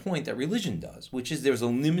same point that religion does, which is there's a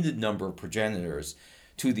limited number of progenitors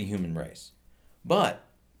to the human race. But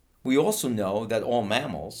we also know that all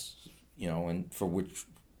mammals, and for which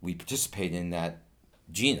we participate in that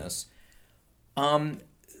genus,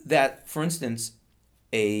 that, for instance,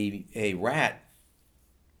 a rat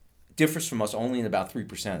differs from us only in about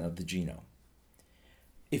 3% of the genome.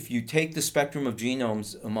 If you take the spectrum of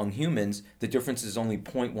genomes among humans, the difference is only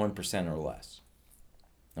 0.1% or less.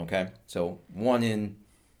 Okay? So 1 in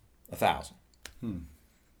 1,000.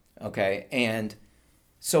 Okay? And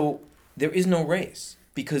so there is no race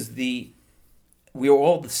because we are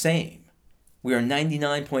all the same. We are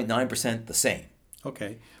 99.9% the same.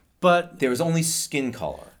 Okay. But there is only skin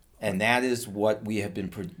color, and that is what we have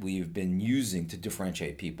been using to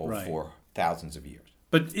differentiate people for thousands of years.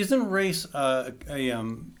 But isn't race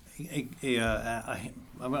I'm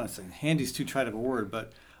not saying handy is too trite of a word,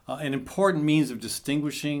 but an important means of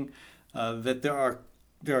distinguishing that there are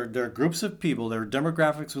groups of people, there are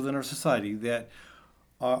demographics within our society that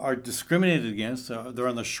are discriminated against. They're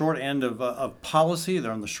on the short end of policy.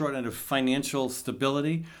 They're on the short end of financial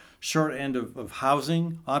stability, short end of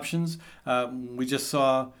housing options. We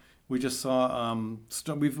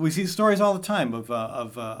see stories all the time of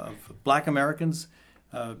Black Americans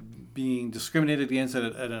being discriminated against at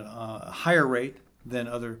a higher rate than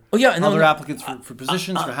other applicants for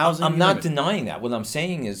positions, for housing. I'm not denying that. What I'm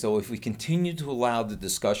saying is, though, if we continue to allow the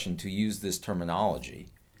discussion to use this terminology,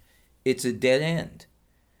 it's a dead end.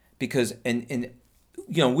 Because, and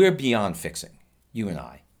we're beyond fixing, you and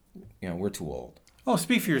I. We're too old. Oh,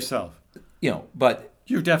 speak for yourself. But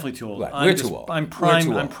you're definitely too old. Right, we're too old. I'm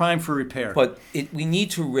prime for repair. But we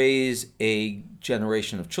need to raise a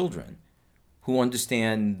generation of children who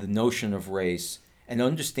understand the notion of race and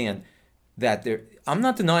understand that I'm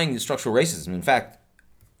not denying the structural racism. In fact,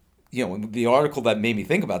 the article that made me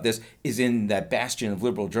think about this is in that bastion of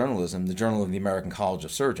liberal journalism, the Journal of the American College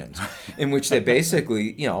of Surgeons, in which they're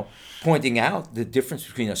basically, pointing out the difference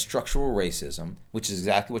between a structural racism, which is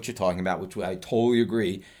exactly what you're talking about, which I totally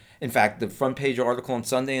agree. In fact, the front page article on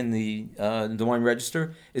Sunday in the Des Moines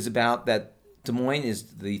Register is about that Des Moines is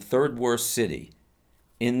the third worst city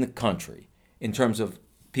in the country in terms of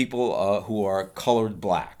people who are colored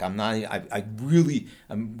black.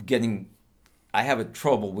 I have a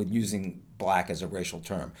trouble with using black as a racial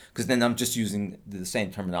term because then I'm just using the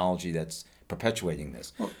same terminology that's perpetuating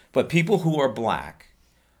this. But people who are black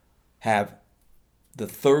have the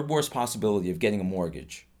third worst possibility of getting a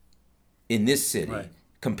mortgage in this city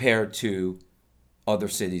compared to other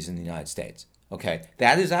cities in the United States. Okay,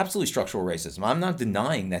 that is absolutely structural racism. I'm not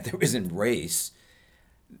denying that there isn't race,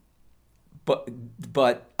 but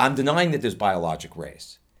I'm denying that there's biologic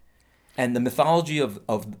race. And the mythology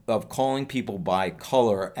of calling people by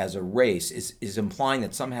color as a race is implying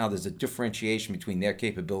that somehow there's a differentiation between their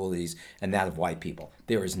capabilities and that of white people.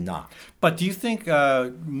 There is not. But do you think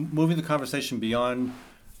moving the conversation beyond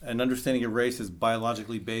an understanding of race is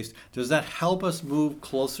biologically based, does that help us move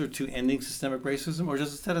closer to ending systemic racism, or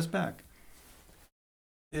does it set us back?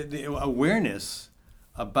 The awareness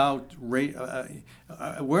about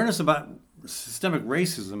systemic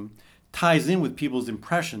racism ties in with people's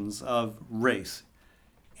impressions of race.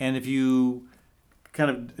 And if you kind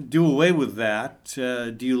of do away with that,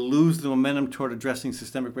 do you lose the momentum toward addressing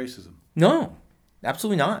systemic racism? No,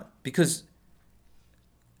 absolutely not. Because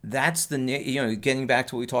that's getting back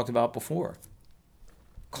to what we talked about before.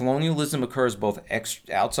 Colonialism occurs both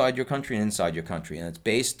outside your country and inside your country, and it's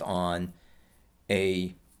based on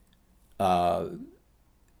a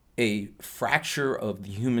fracture of the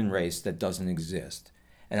human race that doesn't exist.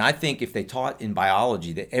 And I think if they taught in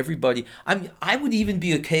biology that everybody, I would even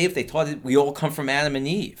be okay if they taught that we all come from Adam and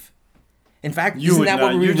Eve. In fact, isn't that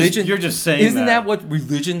what religion? You're just saying isn't that what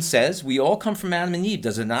religion says? We all come from Adam and Eve.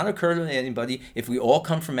 Does it not occur to anybody if we all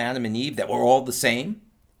come from Adam and Eve that we're all the same?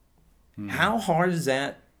 How hard is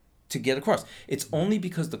that to get across? It's only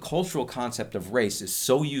because the cultural concept of race is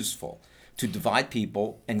so useful to divide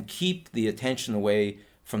people and keep the attention away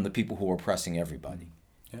from the people who are oppressing everybody.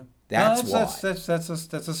 Yeah, that's why. That's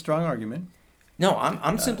a strong argument. No,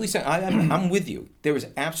 I'm simply saying I'm with you. There is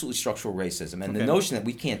absolutely structural racism, and the notion that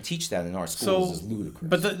we can't teach that in our schools is ludicrous.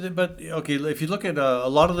 But okay, if you look at a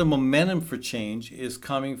lot of the momentum for change is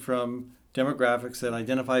coming from demographics that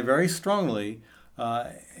identify very strongly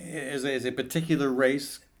as a particular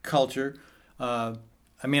race, culture.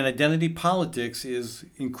 Identity politics is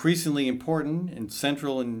increasingly important and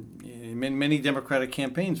central in many Democratic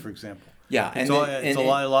campaigns, for example. Yeah, a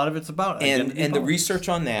lot of it's about identity politics. And the research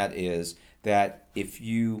on that is that if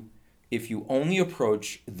you only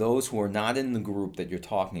approach those who are not in the group that you're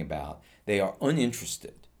talking about, they are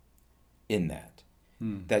uninterested in that.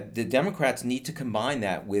 That the Democrats need to combine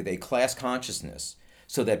that with a class consciousness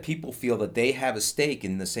so that people feel that they have a stake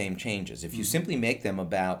in the same changes. If you simply make them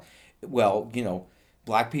about,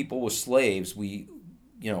 black people were slaves, we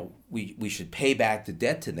should pay back the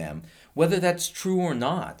debt to them, whether that's true or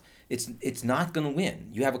not, it's not going to win.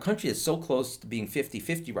 You have a country that's so close to being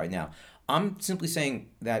 50-50 right now. I'm simply saying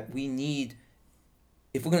that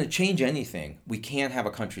if we're going to change anything, we can't have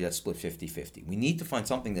a country that's split 50-50. We need to find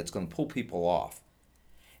something that's going to pull people off.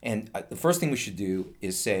 And the first thing we should do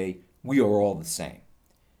is say, we are all the same.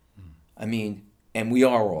 And we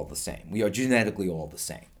are all the same. We are genetically all the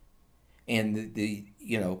same. And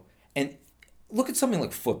and look at something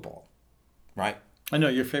like football, right? I know,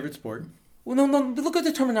 your favorite sport. Well, no, but look at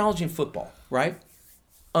the terminology in football, right?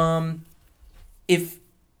 If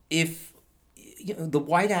the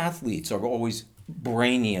white athletes are always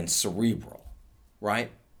brainy and cerebral, right?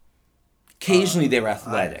 Occasionally they're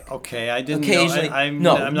athletic. I didn't Occasionally,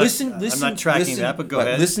 know. I'm not tracking that, but go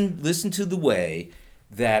ahead. Listen to the way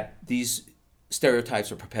that these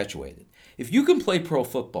stereotypes are perpetuated. If you can play pro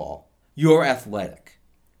football, you're athletic.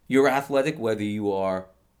 You're athletic whether you are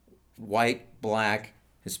white, black,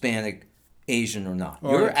 Hispanic, Asian or not.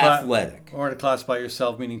 You're athletic. Or to classify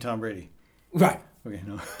yourself, meaning Tom Brady. Right. Okay,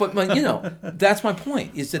 no. But that's my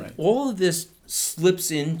point, is that all of this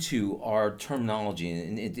slips into our terminology,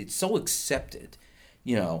 and it's so accepted,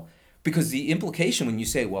 because the implication when you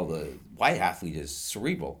say, well, the white athlete is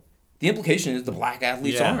cerebral, the implication is the black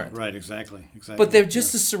athletes aren't. Right, exactly. But they're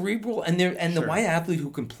just as cerebral, and the white athlete who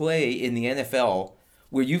can play in the NFL,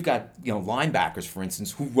 where you've got linebackers, for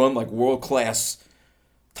instance, who run like world-class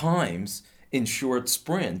times in short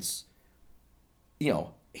sprints,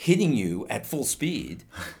 hitting you at full speed.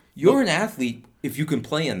 You're an athlete if you can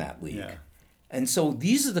play in that league. Yeah. And so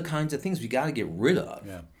these are the kinds of things we got to get rid of.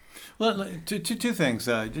 Yeah. Well, two things.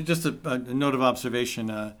 Just a note of observation.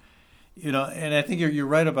 And I think you're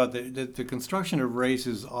right about the construction of race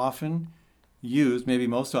is often used, maybe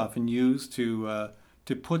most often used, to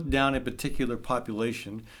put down a particular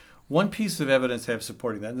population. One piece of evidence I have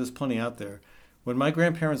supporting that, and there's plenty out there. When my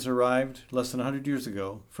grandparents arrived less than 100 years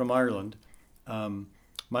ago from Ireland,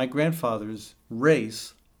 my grandfather's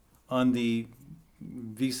race on the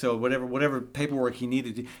visa, whatever paperwork he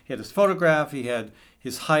needed, he had his photograph, he had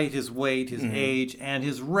his height, his weight, his age, and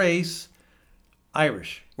his race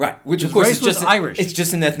Irish. Right, which of His course race is was just Irish. It's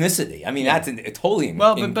just an ethnicity. I mean, that's a totally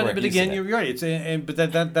Well, incorrect but use again, of you're that. right. But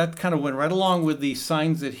that kind of went right along with the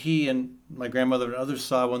signs that he and my grandmother and others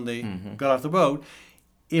saw when they got off the boat.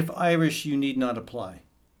 If Irish, you need not apply.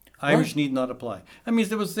 Irish need not apply. I mean,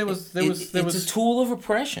 there was. It's a tool of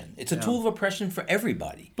oppression. It's a tool of oppression for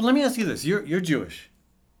everybody. But let me ask you this: You're Jewish.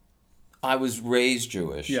 I was raised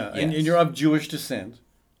Jewish. Yeah, yes. and you're of Jewish descent.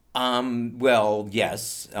 Well,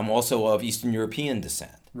 yes. I'm also of Eastern European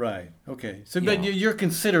descent. Right. Okay. So, but you're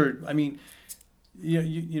considered. I mean,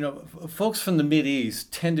 you know, folks from the Mideast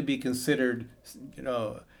tend to be considered, you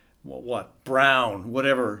know, what brown,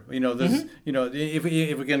 whatever. You know, this. You know, if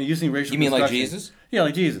we're going to using racial. You mean like construction- Jesus? Yeah,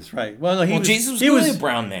 like Jesus, right? Well, no, Jesus was really a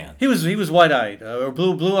brown man. He was white-eyed or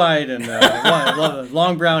blue-eyed and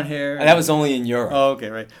long brown hair. And that was only in Europe. Oh, okay,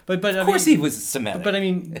 right. But of course he was Semitic. But I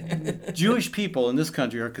mean, Jewish people in this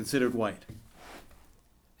country are considered white.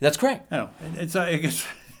 That's correct. I know. It's I guess.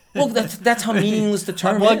 Well, that's how meaningless the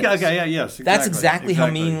term well, is. Okay, yeah, yes. Exactly, That's exactly how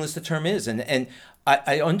meaningless the term is, and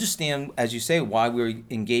I understand, as you say, why we're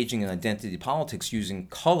engaging in identity politics using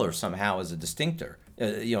color somehow as a distinctor.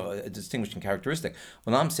 A distinguishing characteristic.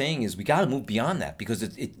 What I'm saying is we got to move beyond that because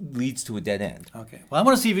it leads to a dead end. Okay. Well, I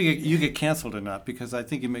want to see if you get canceled or not because I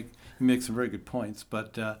think you make some very good points.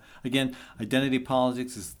 But again, identity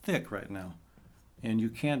politics is thick right now, and you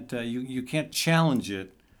can't you can't challenge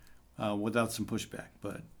it without some pushback.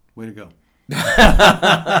 But way to go.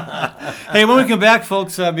 Hey, when we come back,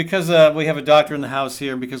 folks, because we have a doctor in the house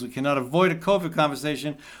here, and because we cannot avoid a COVID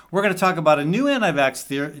conversation, we're going to talk about a new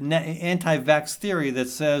anti-vax theory that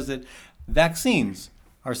says that vaccines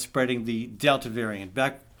are spreading the Delta variant.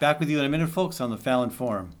 Back with you in a minute, folks, on the Fallon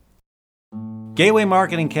Forum. Gateway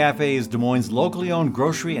Market and Cafe is Des Moines' locally owned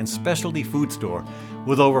grocery and specialty food store.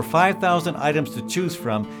 With over 5,000 items to choose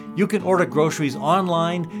from, you can order groceries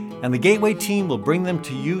online, and the Gateway team will bring them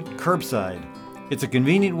to you curbside. It's a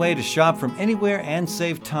convenient way to shop from anywhere and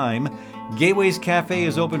save time. Gateway's Cafe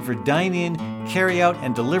is open for dine-in, carry-out,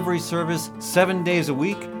 and delivery service 7 days a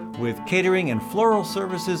week, with catering and floral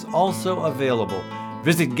services also available.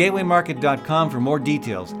 Visit gatewaymarket.com for more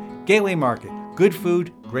details. Gateway Market, good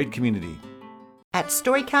food, great community. At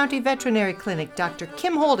Story County Veterinary Clinic, Dr.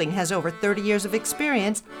 Kim Holding has over 30 years of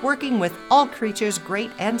experience working with all creatures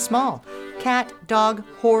great and small. Cat, dog,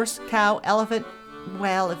 horse, cow, elephant.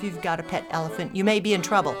 Well, if you've got a pet elephant, you may be in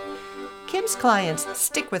trouble. Kim's clients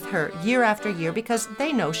stick with her year after year because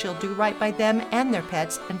they know she'll do right by them and their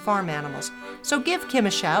pets and farm animals. So give Kim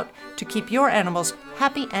a shout to keep your animals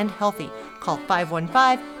happy and healthy. Call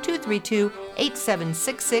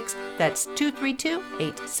 515-232-8766. That's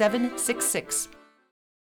 232-8766.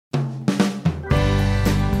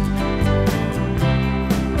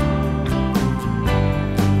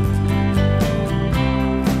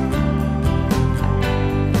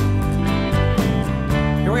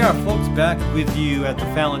 Here we are, folks, back with you at the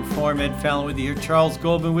Fallon Forum. Ed Fallon with you here. Charles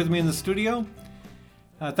Goldman with me in the studio.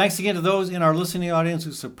 Thanks again to those in our listening audience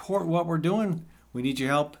who support what we're doing. We need your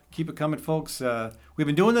help. Keep it coming, folks. We've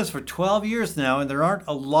been doing this for 12 years now, and there aren't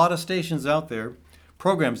a lot of stations out there,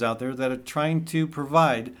 programs out there, that are trying to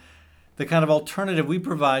provide the kind of alternative we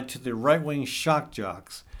provide to the right-wing shock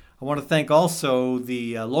jocks. I want to thank also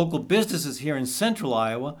the local businesses here in central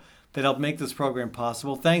Iowa that helped make this program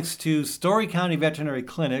possible. Thanks to Story County Veterinary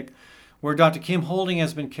Clinic, where Dr. Kim Holding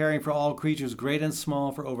has been caring for all creatures great and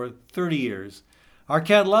small for over 30 years. Our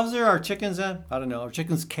cat loves her. Our chicken's, I don't know, our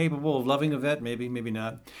chicken's capable of loving a vet, maybe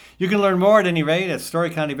not. You can learn more at any rate at Story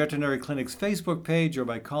County Veterinary Clinic's Facebook page or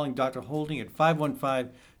by calling Dr. Holding at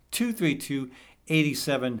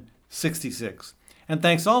 515-232-8766. And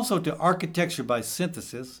thanks also to Architecture by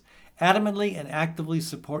Synthesis, adamantly and actively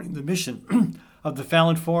supporting the mission of the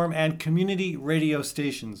Fallon Forum and community radio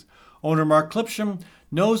stations. Owner Mark Clipsham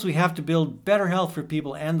knows we have to build better health for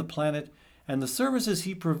people and the planet, and the services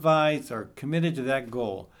he provides are committed to that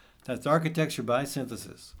goal. That's Architecture by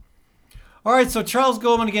Synthesis. All right, so Charles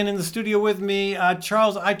Goldman again in the studio with me.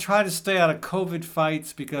 Charles, I try to stay out of COVID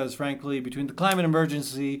fights because, frankly, between the climate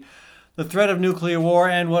emergency, the threat of nuclear war,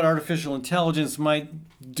 and what artificial intelligence might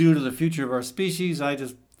do to the future of our species, I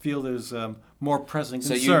just feel there's more pressing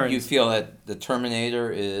concerns. So you feel that the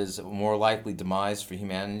Terminator is a more likely demise for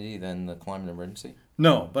humanity than the climate emergency?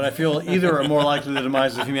 No, but I feel either are more likely the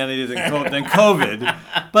demise of humanity than COVID.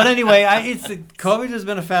 But anyway, COVID has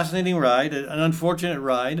been a fascinating ride, an unfortunate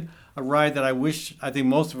ride, a ride that I think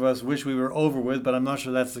most of us wish we were over with, but I'm not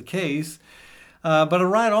sure that's the case. But a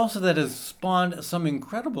ride also that has spawned some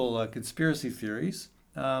incredible conspiracy theories.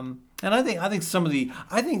 And I think some of the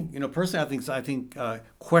personally I think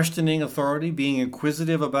questioning authority, being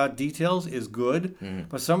inquisitive about details is good,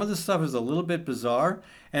 but some of this stuff is a little bit bizarre.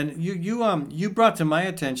 And you brought to my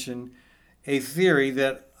attention a theory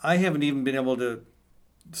that I haven't even been able to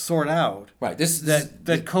sort out. Right.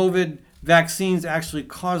 That COVID vaccines actually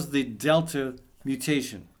caused the Delta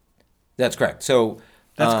mutation. That's correct. So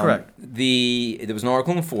that's correct. There was an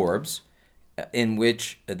article in Forbes in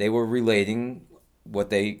which they were relating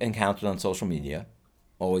what they encountered on social media,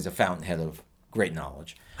 always a fountainhead of great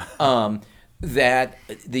knowledge, that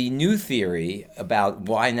the new theory about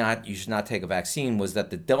why you should not take a vaccine was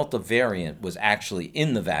that the Delta variant was actually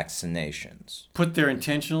in the vaccinations. Put there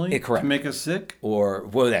intentionally Correct. To make us sick? Or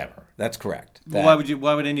whatever. That's correct. Why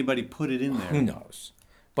would anybody put it in there? Who knows?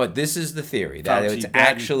 But this is the theory that Fauci, it's bad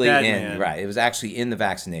actually man. right. It was actually in the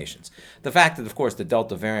vaccinations. The fact that, of course, the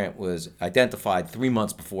Delta variant was identified 3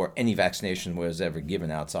 months before any vaccination was ever given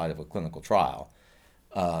outside of a clinical trial,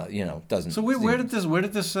 doesn't. So where did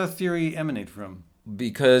this theory emanate from?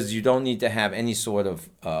 Because you don't need to have any sort of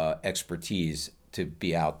expertise to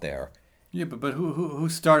be out there. Yeah, but who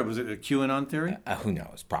started? Was it a QAnon theory? Who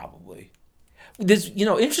knows? Probably. There's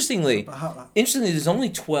interestingly, there's only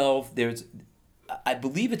 12. I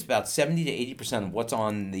believe it's about 70 to 80% of what's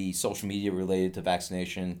on the social media related to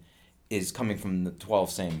vaccination is coming from the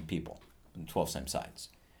 12 same people, 12 same sites.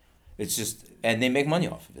 It's just, and they make money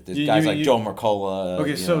off of it. There's guys like Joe Mercola.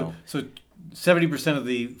 Okay, so 70% of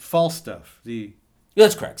the false stuff.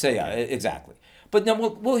 That's correct. So yeah, exactly. But now,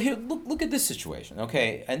 well, here, look at this situation,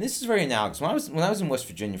 okay? And this is very analogous. When I was in West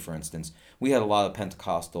Virginia, for instance, we had a lot of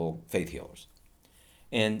Pentecostal faith healers.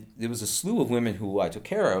 And there was a slew of women who I took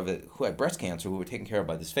care of who had breast cancer who were taken care of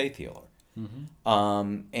by this faith healer.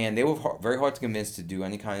 Mm-hmm. And they were very hard to convince to do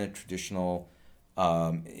any kind of traditional,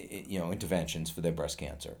 interventions for their breast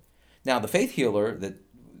cancer. Now, the faith healer that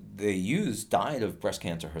they used died of breast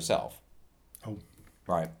cancer herself. Oh.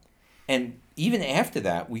 Right. And even after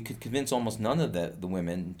that, we could convince almost none of the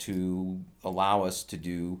women to allow us to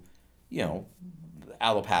do,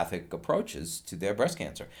 allopathic approaches to their breast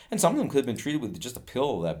cancer. And some of them could have been treated with just a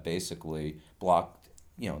pill that basically blocked,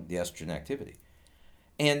 the estrogen activity.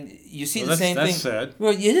 And you see the same thing. That's sad.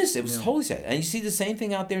 Well, it is. It was totally sad. And you see the same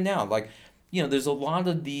thing out there now. Like, there's a lot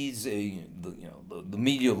of these, the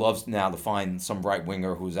media loves now to find some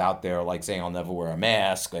right-winger who's out there, like, saying, I'll never wear a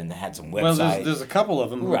mask, and had some website. Well, there's a couple of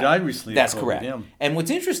them who died recently. That's correct. Yeah. And what's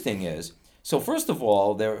interesting is, so first of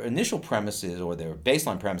all, their initial premises, or their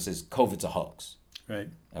baseline premise is COVID's a hoax. Right.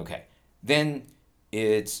 Okay. Then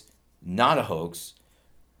it's not a hoax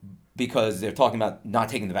because they're talking about not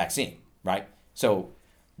taking the vaccine, right? So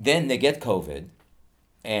then they get COVID,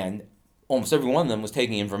 and almost every one of them was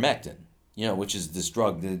taking ivermectin, which is this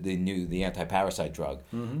drug, the anti-parasite drug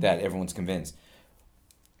that everyone's convinced.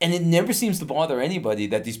 And it never seems to bother anybody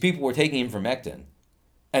that these people were taking ivermectin,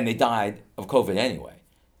 and they died of COVID anyway.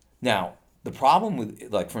 Now, the problem with,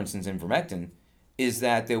 like, for instance, ivermectin, is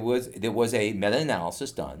that there was a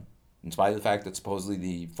meta-analysis done, in spite of the fact that supposedly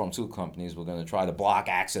the pharmaceutical companies were going to try to block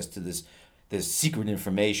access to this secret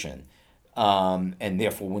information, and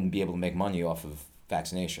therefore wouldn't be able to make money off of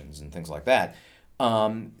vaccinations and things like that.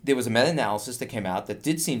 There was a meta-analysis that came out that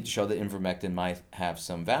did seem to show that ivermectin might have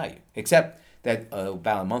some value, except that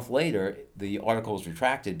about a month later, the article was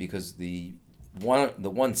retracted because the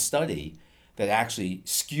one study that actually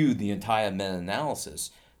skewed the entire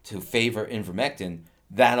meta-analysis to favor ivermectin,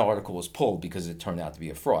 that article was pulled because it turned out to be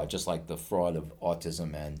a fraud, just like the fraud of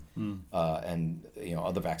autism and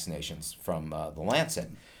other vaccinations from the Lancet.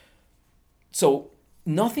 So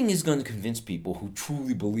nothing is going to convince people who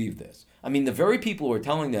truly believe this. I mean, the very people who are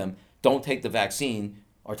telling them don't take the vaccine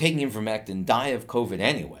are taking ivermectin, die of COVID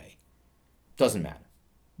anyway. Doesn't matter.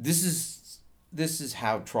 This is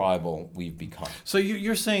how tribal we've become. So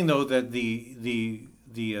you're saying, though, that the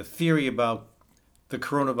theory about the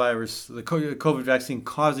coronavirus, the COVID vaccine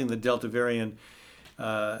causing the Delta variant,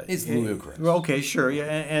 it's ludicrous. Okay, sure,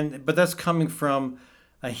 yeah, but that's coming from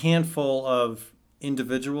a handful of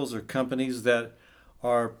individuals or companies that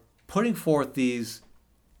are putting forth these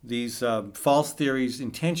false theories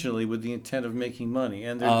intentionally with the intent of making money.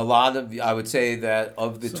 And a lot of, I would say that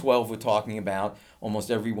of the 12 we're talking about,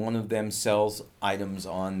 almost every one of them sells items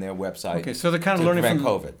on their website. Okay, so they're kind of learning from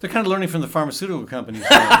COVID. They're kind of learning from the pharmaceutical companies,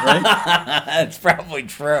 right? That's probably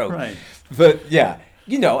true. Right. But yeah,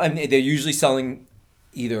 and they're usually selling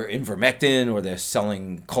either ivermectin, or they're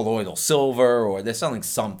selling colloidal silver, or they're selling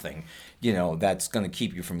something, that's going to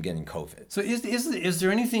keep you from getting COVID. So is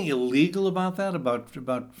there anything illegal about that?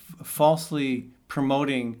 About falsely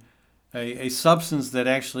promoting a substance that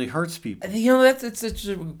actually hurts people? That's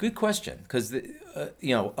a good question because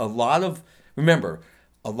a lot of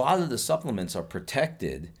the supplements are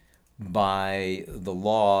protected by the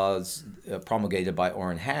laws promulgated by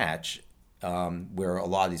Orrin Hatch, where a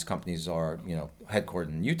lot of these companies are headquartered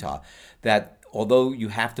in Utah. That although you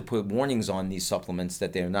have to put warnings on these supplements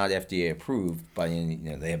that they're not FDA approved by any,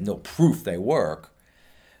 they have no proof they work.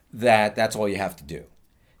 That's all you have to do.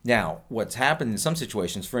 Now, what's happened in some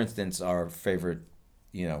situations, for instance, our favorite,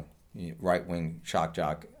 right-wing shock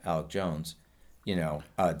jock, Alec Jones,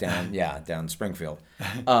 down Springfield,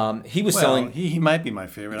 he was selling. He might be my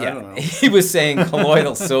favorite. Yeah, I don't know. He was saying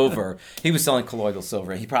colloidal silver. He was selling colloidal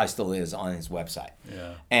silver. He probably still is on his website.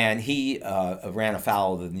 Yeah. And he ran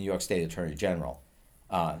afoul of the New York State Attorney General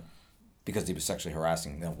because he was sexually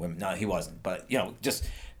harassing women. No, he wasn't. But just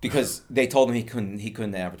because they told him he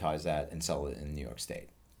couldn't advertise that and sell it in New York State.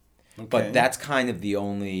 Okay. But that's kind of the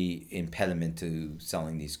only impediment to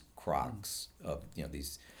selling these crocs of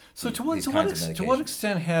these. So to what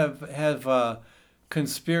extent have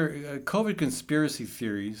COVID conspiracy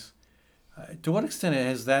theories? To what extent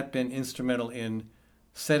has that been instrumental in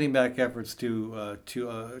setting back efforts to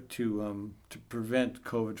prevent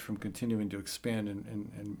COVID from continuing to expand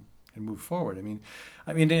and move forward? And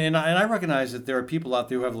I recognize that there are people out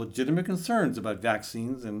there who have legitimate concerns about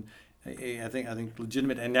vaccines, and I think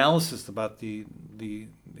legitimate analysis about the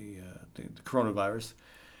coronavirus.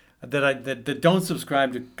 That don't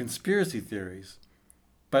subscribe to conspiracy theories,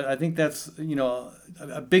 but I think that's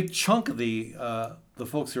a big chunk of the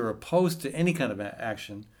folks who are opposed to any kind of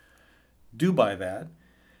action do buy that.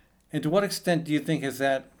 And to what extent do you think has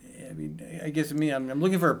that? I'm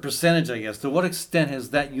looking for a percentage. I guess to what extent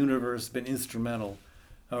has that universe been instrumental,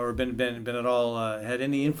 or been at all had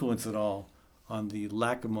any influence at all on the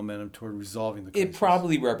lack of momentum toward resolving the crisis? It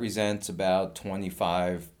probably represents about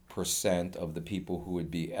 25% of the people who would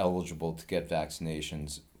be eligible to get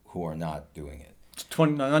vaccinations who are not doing it.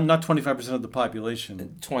 Not 25% of the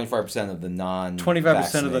population. 25% of the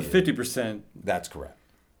 25% of the 50%. That's correct.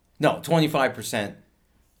 No, 25%.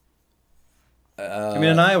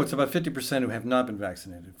 In Iowa, it's about 50% who have not been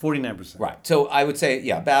vaccinated. 49%. Right. So I would say,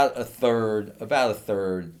 about a third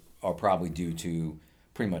are probably due to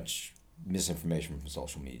pretty much misinformation from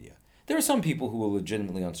social media. There are some people who are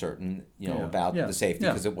legitimately uncertain, about the safety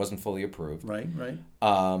because it wasn't fully approved. Right.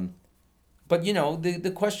 But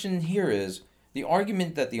the question here is, the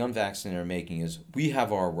argument that the unvaccinated are making is we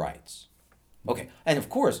have our rights. Okay, and of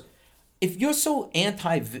course, if you're so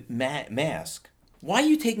anti-mask, why are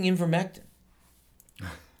you taking ivermectin?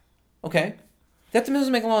 Okay, that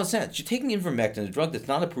doesn't make a lot of sense. You're taking ivermectin, a drug that's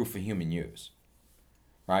not approved for human use,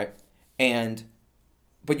 right?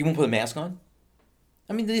 But you won't put a mask on?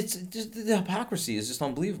 It's just, the hypocrisy is just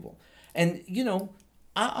unbelievable. And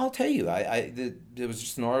I'll tell you, there was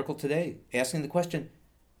just an article today asking the question,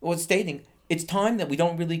 stating it's time that we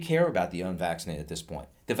don't really care about the unvaccinated at this point.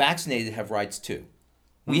 The vaccinated have rights too.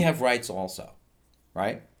 We have rights also,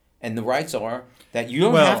 right? And the rights are that you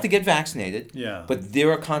don't have to get vaccinated, but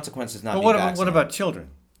there are consequences not being vaccinated. What about children?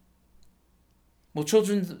 Well,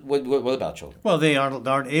 children. What about children? Well, they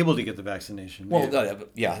aren't able to get the vaccination. Well,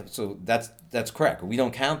 yeah. So that's correct. We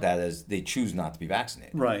don't count that as they choose not to be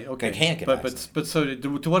vaccinated. Right. Okay. They can't get vaccinated. But so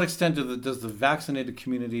to what extent does the vaccinated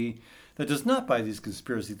community that does not buy these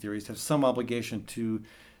conspiracy theories have some obligation to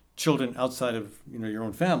children outside of your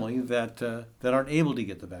own family that aren't able to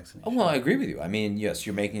get the vaccination? Oh, well, I agree with you. Yes,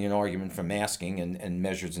 you're making an argument for masking and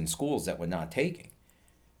measures in schools that we're not taking,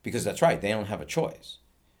 because that's right. They don't have a choice.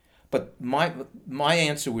 But my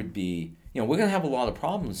answer would be, we're going to have a lot of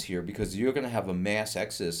problems here because you're going to have a mass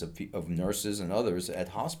exodus of nurses and others at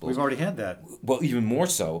hospitals. We've already had that. Well, even more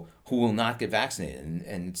so, who will not get vaccinated.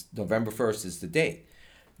 And it's November 1st is the date.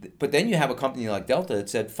 But then you have a company like Delta that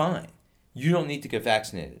said, fine, you don't need to get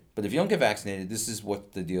vaccinated. But if you don't get vaccinated, this is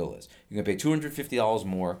what the deal is. You're going to pay $250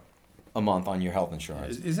 more a month on your health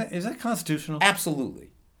insurance. Is that constitutional?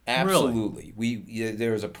 Absolutely. Absolutely. Really?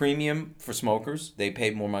 There's a premium for smokers. They pay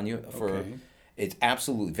more money for. Okay. It's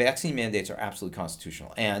absolutely, vaccine mandates are absolutely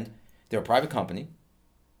constitutional, and they're a private company.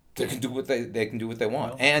 They can do what they can do what they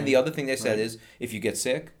want. And the other thing they said is, if you get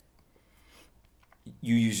sick,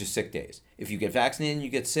 you use your sick days. If you get vaccinated and you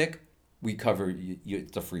get sick, we cover you.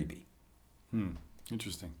 It's a freebie.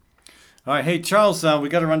 Interesting. All right, hey Charles, we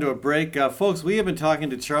got to run to a break, folks. We have been talking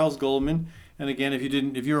to Charles Goldman. And again,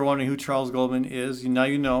 if you were wondering who Charles Goldman is, now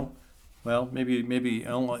you know. Well, maybe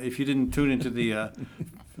if you didn't tune into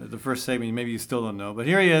the first segment, maybe you still don't know. But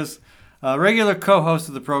here he is, regular co-host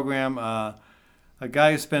of the program, a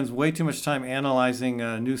guy who spends way too much time analyzing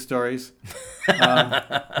news stories.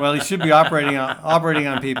 Well, he should be operating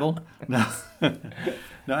on people. No.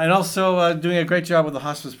 No, and also doing a great job with the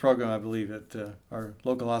hospice program, I believe, at our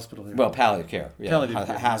local hospital here. Well, palliative care. Yeah. Palliative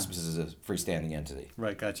care. Hospice is a freestanding entity.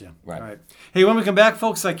 Right, gotcha. Right. All right. Hey, when we come back,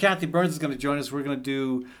 folks, Kathy Byrnes is going to join us. We're going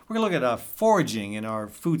to look at foraging in our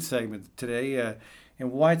food segment today,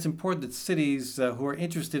 and why it's important that cities who are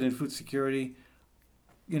interested in food security,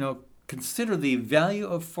 consider the value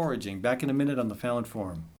of foraging. Back in a minute on the Fallon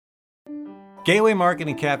Forum. Gateway Market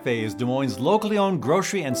and Cafe is Des Moines' locally owned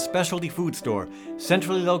grocery and specialty food store,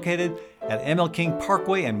 centrally located at ML King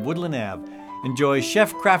Parkway and Woodland Ave. Enjoy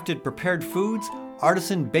chef-crafted prepared foods,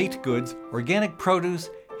 artisan baked goods, organic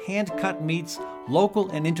produce, hand-cut meats,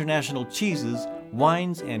 local and international cheeses,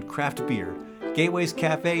 wines, and craft beer. Gateway's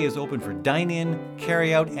Cafe is open for dine-in,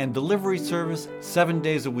 carry-out, and delivery service 7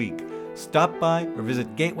 days a week. Stop by or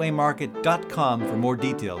visit gatewaymarket.com for more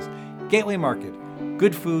details. Gateway Market.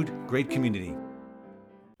 Good food, great community.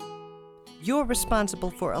 You're responsible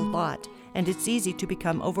for a lot, and it's easy to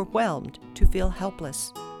become overwhelmed, to feel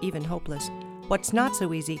helpless, even hopeless. What's not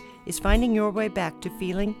so easy is finding your way back to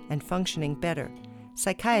feeling and functioning better.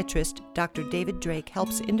 Psychiatrist Dr. David Drake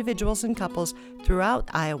helps individuals and couples throughout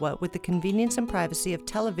Iowa with the convenience and privacy of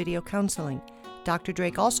televideo counseling. Dr.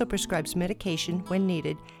 Drake also prescribes medication when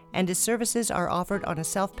needed, and his services are offered on a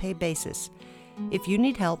self-pay basis. If you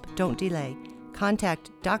need help, don't delay. Contact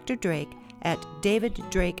Dr. Drake at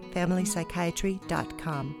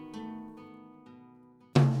daviddrakefamilypsychiatry.com.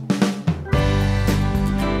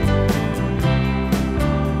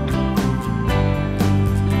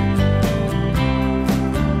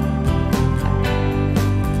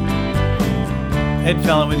 Ed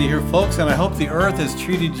Fallon with you here, folks, and I hope the earth has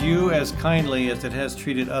treated you as kindly as it has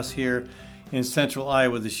treated us here in central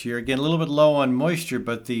Iowa this year. Again, a little bit low on moisture,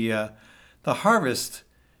 but the harvest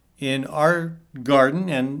in our garden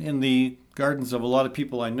and in the gardens of a lot of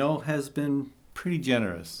people I know has been pretty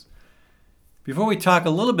generous. Before we talk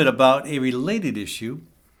a little bit about a related issue,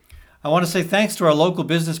 I want to say thanks to our local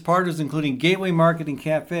business partners, including Gateway Market and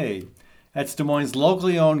Cafe. That's Des Moines'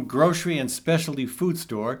 locally owned grocery and specialty food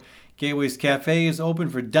store. Gateway's Cafe is open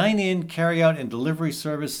for dine-in, carry-out, and delivery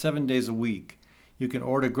service 7 days a week. You can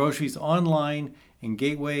order groceries online, and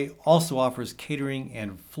Gateway also offers catering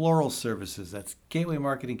and floral services. That's Gateway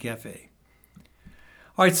Market and Cafe.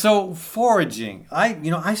 All right, so foraging.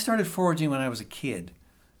 I started foraging when I was a kid.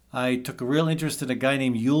 I took a real interest in a guy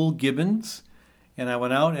named Yule Gibbons, and I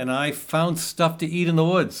went out and I found stuff to eat in the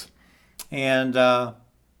woods. And I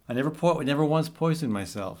never once poisoned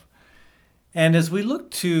myself. And as we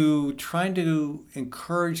look to trying to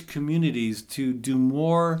encourage communities to do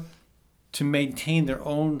more to maintain their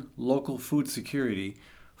own local food security,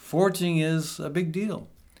 foraging is a big deal.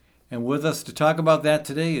 And with us to talk about that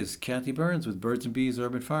today is Kathy Byrnes with Birds and Bees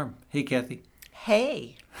Urban Farm. Hey, Kathy.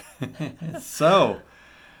 Hey. So,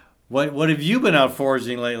 what have you been out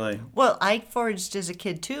foraging lately? Well, I foraged as a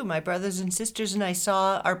kid too. My brothers and sisters and I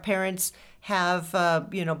saw our parents have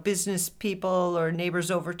business people or neighbors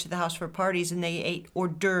over to the house for parties, and they ate hors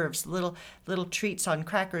d'oeuvres, little treats on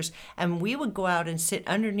crackers, and we would go out and sit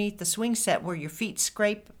underneath the swing set where your feet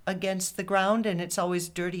scrape against the ground and it's always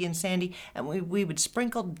dirty and sandy, and we would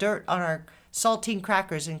sprinkle dirt on our saltine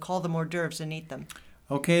crackers and call them hors d'oeuvres and eat them.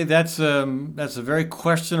 Okay, that's a very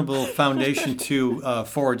questionable foundation to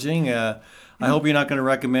foraging. I hope you're not going to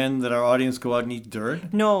recommend that our audience go out and eat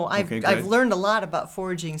dirt. No, I've learned a lot about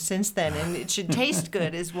foraging since then, and it should taste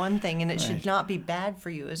good is one thing, and it should not be bad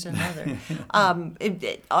for you is another.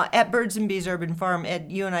 At Birds and Bees Urban Farm,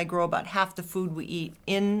 Ed, you and I grow about half the food we eat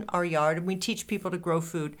in our yard, and we teach people to grow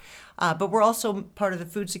food. But we're also part of the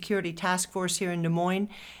Food Security Task Force here in Des Moines,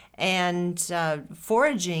 and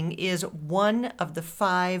foraging is one of the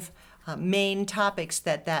 5 main topics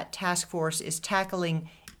that task force is tackling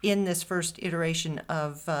in this first iteration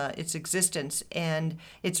of its existence. And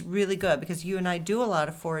it's really good because you and I do a lot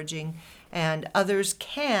of foraging, and others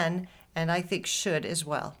can, and I think should as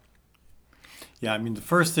well. Yeah, I mean, the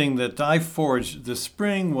first thing that I foraged this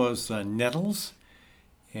spring was nettles.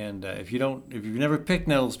 And if you've never picked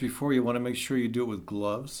nettles before, you want to make sure you do it with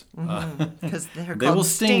gloves. Because they're they called will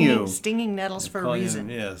sting you. Stinging nettles for a reason.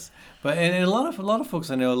 Yes, but and a lot of folks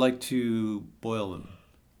I know like to boil them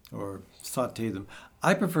or saute them.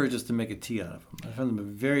 I prefer just to make a tea out of them. I find them a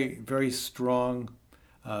very, very strong,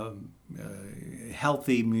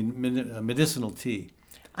 healthy medicinal tea.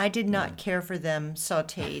 I did not care for them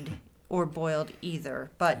sautéed or boiled either.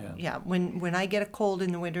 But yeah, when I get a cold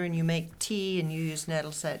in the winter and you make tea and you use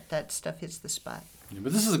nettles, that stuff hits the spot. Yeah,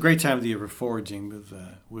 but this is a great time of the year for foraging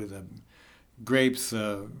with grapes,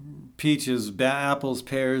 peaches, apples,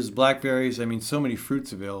 pears, blackberries. I mean, so many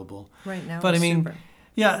fruits available. Right now, But I it's mean, super.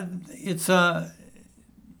 yeah, it's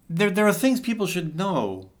there are things people should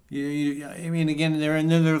know. I mean, again,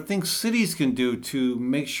 there are things cities can do to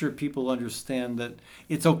make sure people understand that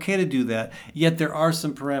it's okay to do that. Yet there are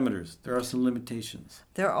some parameters. There are some limitations.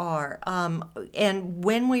 There are. And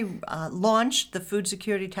when we launch the Food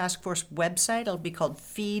Security Task Force website, it'll be called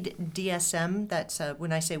Feed DSM. That's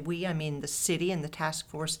when I say we, I mean the city and the task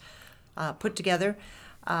force put together.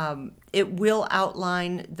 It will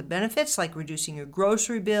outline the benefits like reducing your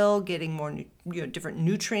grocery bill, getting more different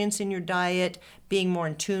nutrients in your diet, being more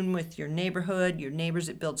in tune with your neighborhood, your neighbors.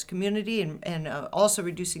 It builds community, and also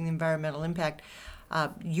reducing the environmental impact.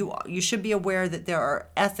 You should be aware that there are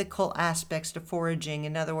ethical aspects to foraging.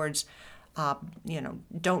 In other words,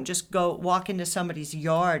 don't just go walk into somebody's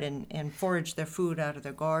yard and forage their food out of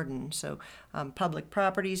their garden. So public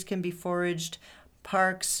properties can be foraged,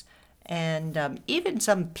 parks. And even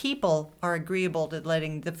some people are agreeable to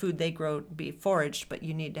letting the food they grow be foraged, but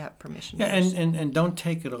you need to have permission. Yeah, and don't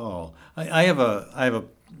take it all. I have a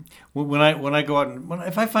when I go out and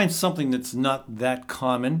if I find something that's not that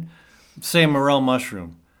common, say a morel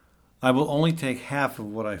mushroom, I will only take half of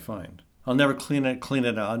what I find. I'll never clean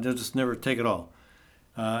it out. I'll just never take it all.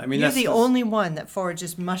 I mean, You're the only one that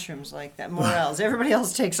forages mushrooms like that, morels. Everybody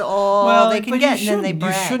else takes all they can get, and then they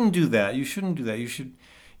brag. You shouldn't do that.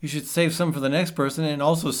 You should save some for the next person, and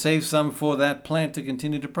also save some for that plant to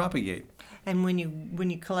continue to propagate. And when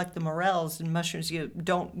you collect the morels and mushrooms, you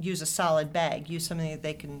don't use a solid bag. Use something that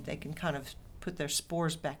they can kind of put their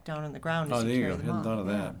spores back down in the ground as you carry them hadn't off. thought of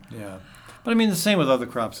that. Yeah, but I mean the same with other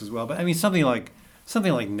crops as well. But I mean something like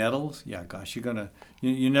nettles. Yeah, gosh,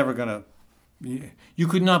 you're never gonna. You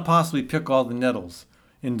could not possibly pick all the nettles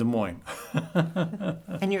in Des Moines.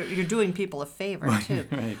 And you're doing people a favor too.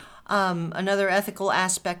 Right. Another ethical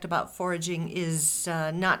aspect about foraging is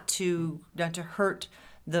not to hurt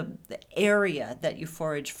the area that you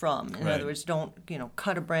forage from. In other words, don't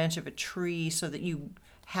cut a branch of a tree so that you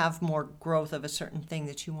have more growth of a certain thing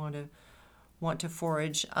that you want to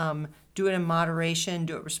forage. Do it in moderation.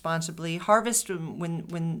 Do it responsibly. Harvest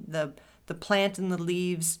when the plant and the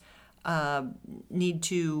leaves need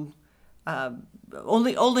to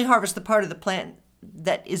only harvest the part of the plant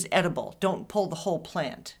that is edible. Don't pull the whole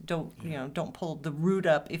plant. Don't pull the root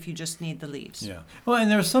up if you just need the leaves. Yeah. Well, and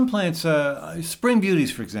there are some plants, spring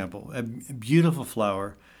beauties, for example, a beautiful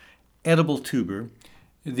flower, edible tuber.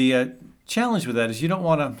 The challenge with that is you don't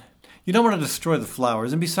want to destroy the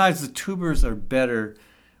flowers, and besides, the tubers are better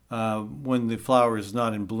when the flower is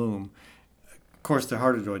not in bloom. Of course, they're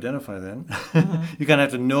harder to identify then. Mm-hmm. You kind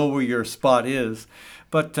of have to know where your spot is,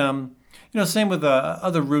 but. Same with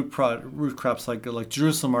other root crops like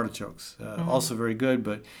Jerusalem artichokes, also very good.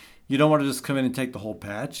 But you don't want to just come in and take the whole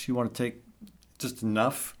patch. You want to take just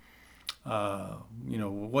enough,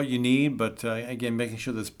 what you need. But again, making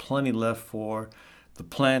sure there's plenty left for the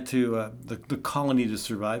plant to the colony to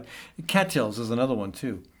survive. Cattails is another one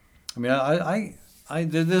too. I mean,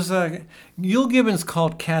 there's Yule Gibbons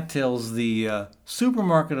called cattails the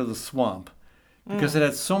supermarket of the swamp because it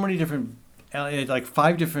had so many different. Like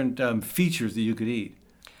 5 different features that you could eat.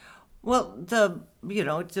 Well, the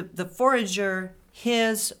forager,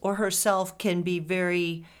 his or herself, can be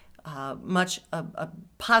very much a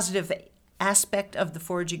positive aspect of the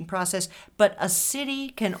foraging process, but a city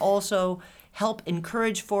can also help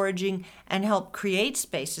encourage foraging and help create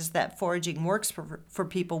spaces that foraging works for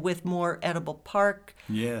people with more edible park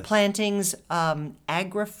plantings,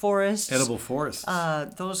 agroforests. Edible forests.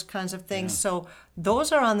 Those kinds of things. Yeah. So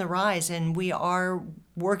those are on the rise, and we are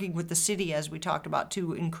working with the city, as we talked about,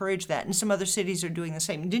 to encourage that. And some other cities are doing the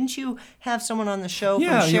same. Didn't you have someone on the show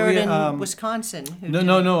from Sheridan, Wisconsin?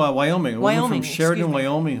 Wyoming. A woman from Sheridan, Wyoming,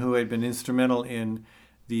 Wyoming, who had been instrumental in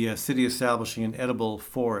the city establishing an edible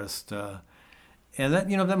forest. And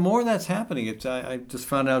that more of that's happening. I just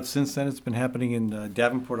found out since then it's been happening in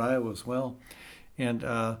Davenport, Iowa as well, and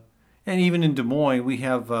even in Des Moines we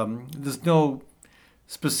have there's no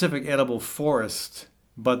specific edible forest,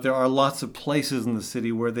 but there are lots of places in the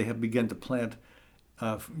city where they have begun to plant,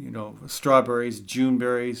 strawberries,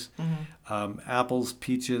 Juneberries, apples,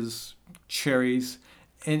 peaches, cherries.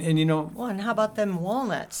 And how about them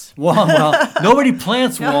walnuts? Well, nobody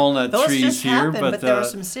plants walnut those trees just here, happen, but there are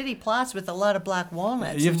some city plots with a lot of black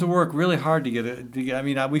walnuts. You have to work really hard to get it. I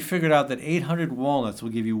mean, we figured out that 800 walnuts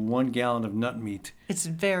will give you 1 gallon of nut meat. It's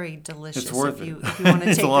very delicious. It's worth if you it. want to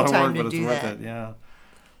It's take a lot the of time work, but to it's do worth that. it. Yeah.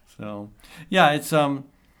 So, yeah, it's I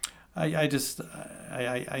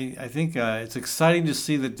think it's exciting to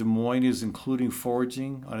see that Des Moines is including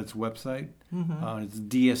foraging on its website. It's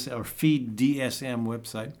DS or Feed DSM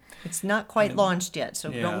website. It's not quite launched yet,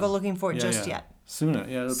 so don't go looking for it just yet. Sooner,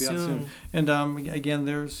 it'll be out soon. And again,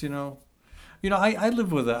 there's I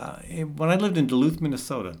lived with when I lived in Duluth,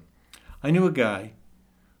 Minnesota, I knew a guy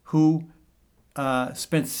who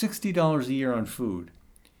spent $60 a year on food.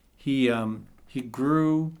 He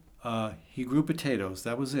grew potatoes.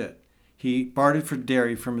 That was it. He bartered for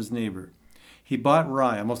dairy from his neighbor. He bought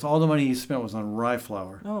rye. Almost all the money he spent was on rye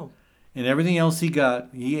flour. Oh. And everything else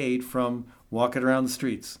he ate from walking around the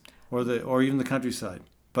streets or even the countryside.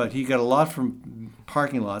 But he got a lot from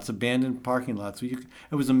parking lots, abandoned parking lots. It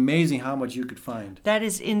was amazing how much you could find. That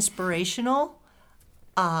is inspirational.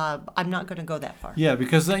 I'm not going to go that far. Yeah,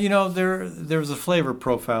 because there's a flavor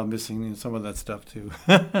profile missing in some of that stuff too.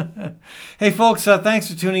 Hey, folks,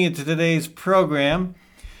 thanks for tuning into today's program.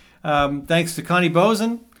 Thanks to Connie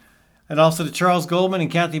Boesen, and also to Charles Goldman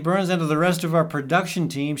and Kathy Byrnes, and to the rest of our production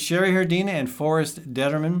team, Sherry Herdina and Forrest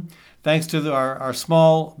Detterman. Thanks to our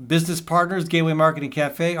small business partners, Gateway Marketing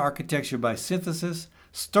Cafe, Architecture by Synthesis,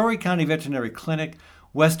 Story County Veterinary Clinic,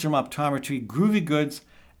 Western Optometry, Groovy Goods,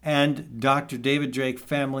 and Dr. David Drake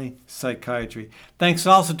Family Psychiatry. Thanks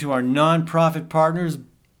also to our nonprofit partners,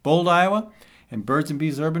 Bold, Iowa, and Birds and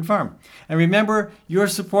Bees Urban Farm. And remember, your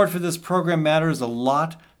support for this program matters a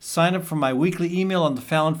lot. Sign up for my weekly email on the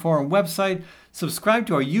Fallon Forum website. Subscribe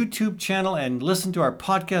to our YouTube channel and listen to our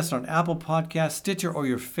podcast on Apple Podcasts, Stitcher, or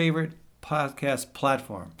your favorite podcast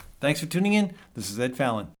platform. Thanks for tuning in. This is Ed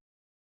Fallon.